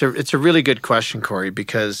 it's a really good question, Corey,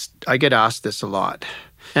 because I get asked this a lot,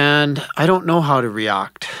 and I don't know how to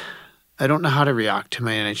react. I don't know how to react to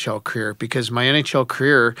my NHL career, because my NHL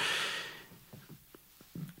career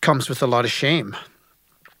comes with a lot of shame,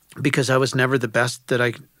 because I was never the best that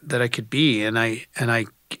I could be, and I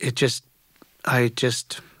just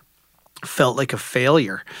felt like a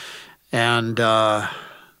failure, and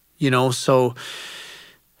so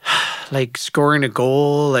like scoring a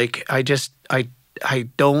goal, like I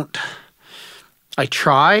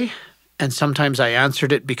try, and sometimes I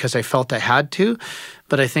answered it because I felt I had to.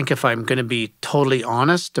 But I think if I'm going to be totally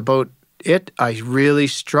honest about it, I really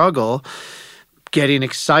struggle getting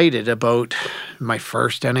excited about my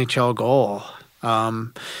first NHL goal.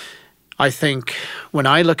 I think when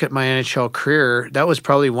I look at my NHL career, that was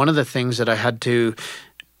probably one of the things that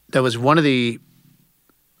that was one of the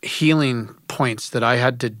healing points that I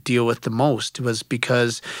had to deal with the most, was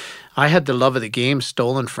because I had the love of the game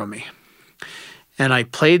stolen from me. And I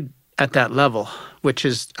played at that level, which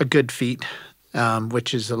is a good feat.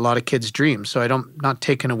 Which is a lot of kids' dreams. So I'm not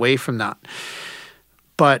taken away from that.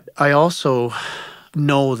 But I also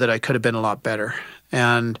know that I could have been a lot better.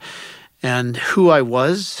 And who I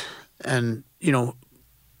was, and,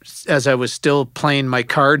 as I was still playing my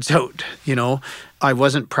cards out, I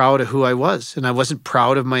wasn't proud of who I was. And I wasn't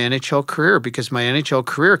proud of my NHL career, because my NHL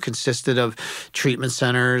career consisted of treatment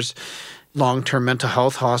centers, long-term mental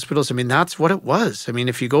health hospitals. That's what it was.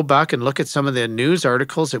 If you go back and look at some of the news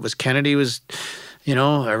articles, it was Kennedy was,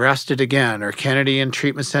 arrested again, or Kennedy in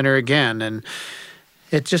treatment center again. And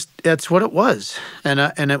that's what it was. And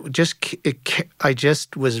I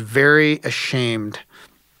just was very ashamed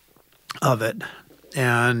of it.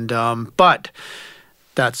 And, but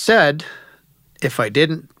that said, if I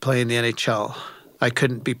didn't play in the NHL, I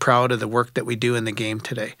couldn't be proud of the work that we do in the game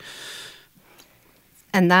today.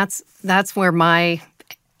 And that's where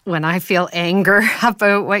when I feel anger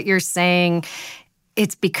about what you're saying,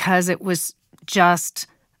 it's because it was just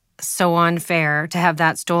so unfair to have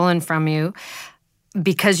that stolen from you,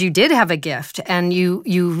 because you did have a gift and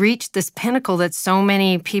you reached this pinnacle that so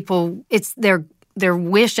many people, it's their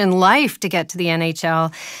wish in life to get to the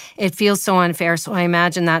NHL. It feels so unfair. So I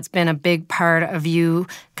imagine that's been a big part of you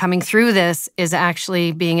coming through this, is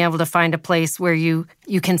actually being able to find a place where you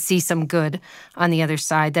can see some good on the other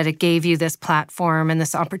side, that it gave you this platform and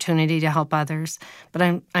this opportunity to help others.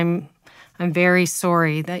 But I'm very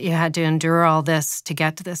sorry that you had to endure all this to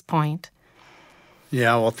get to this point.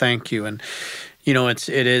 Yeah, well, thank you. And it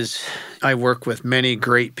is, I work with many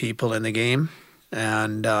great people in the game.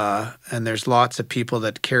 And there's lots of people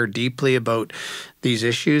that care deeply about these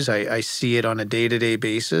issues. I see it on a day-to-day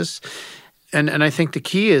basis. And I think the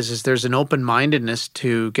key is there's an open-mindedness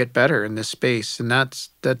to get better in this space. And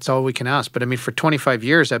that's all we can ask. But for 25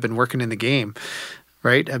 years, I've been working in the game.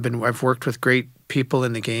 right? I've worked with great people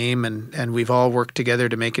in the game, and we've all worked together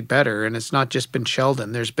to make it better. And it's not just been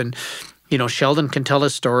Sheldon. There's been, Sheldon can tell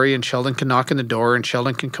his story, and Sheldon can knock on the door, and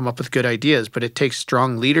Sheldon can come up with good ideas, but it takes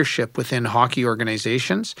strong leadership within hockey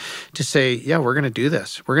organizations to say, yeah, we're going to do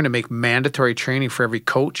this. We're going to make mandatory training for every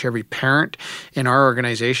coach, every parent in our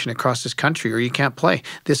organization across this country, or you can't play.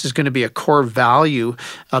 This is going to be a core value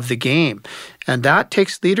of the game. And that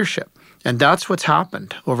takes leadership. And that's what's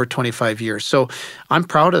happened over 25 years. So I'm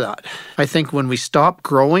proud of that. I think when we stop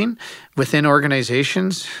growing within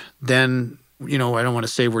organizations, then, I don't want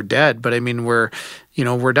to say we're dead, but I mean, we're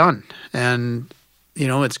done. And,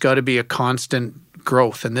 it's got to be a constant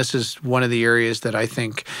growth. And this is one of the areas that I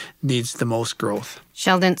think needs the most growth.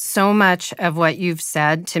 Sheldon, so much of what you've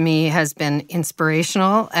said to me has been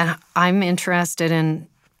inspirational. And I'm interested in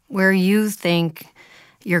where you think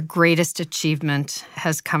your greatest achievement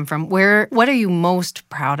has come from. What are you most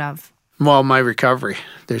proud of? Well, my recovery,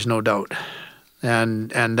 there's no doubt.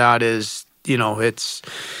 And that is, that's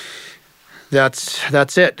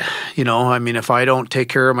it. I mean, if I don't take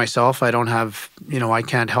care of myself, I don't have, I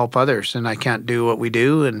can't help others, and I can't do what we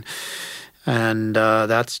do. And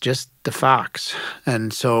that's just the facts.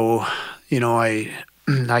 And so, I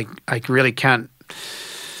really can't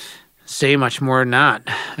say much more than that.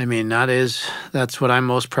 I mean, that's what I'm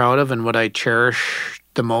most proud of, and what I cherish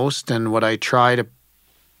the most, and what I try to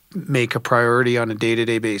make a priority on a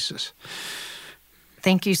day-to-day basis.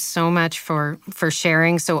 Thank you so much for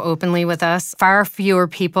sharing so openly with us. Far fewer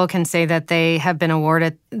people can say that they have been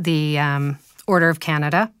awarded the Order of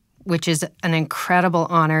Canada, which is an incredible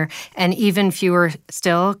honor. And even fewer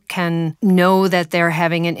still can know that they're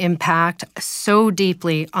having an impact so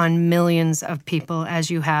deeply on millions of people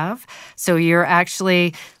as you have. So you're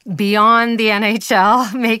actually beyond the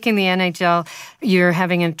NHL, making the NHL. You're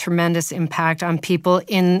having a tremendous impact on people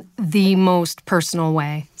in the most personal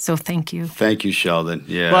way. So thank you. Thank you, Sheldon.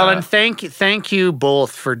 Yeah. Well, and thank you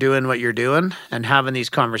both for doing what you're doing and having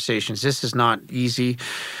these conversations. This is not easy.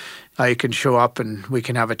 You can show up and we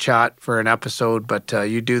can have a chat for an episode, but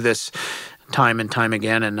you do this time and time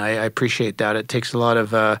again, and I appreciate that. It takes a lot of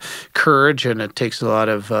courage, and it takes a lot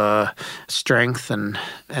of strength and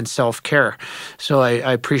self-care. So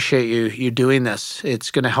I appreciate you doing this. It's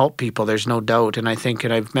going to help people, there's no doubt. And I think,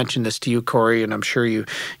 and I've mentioned this to you, Corey, and I'm sure you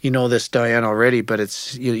know this, Diane, already,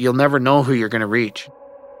 but you'll never know who you're going to reach.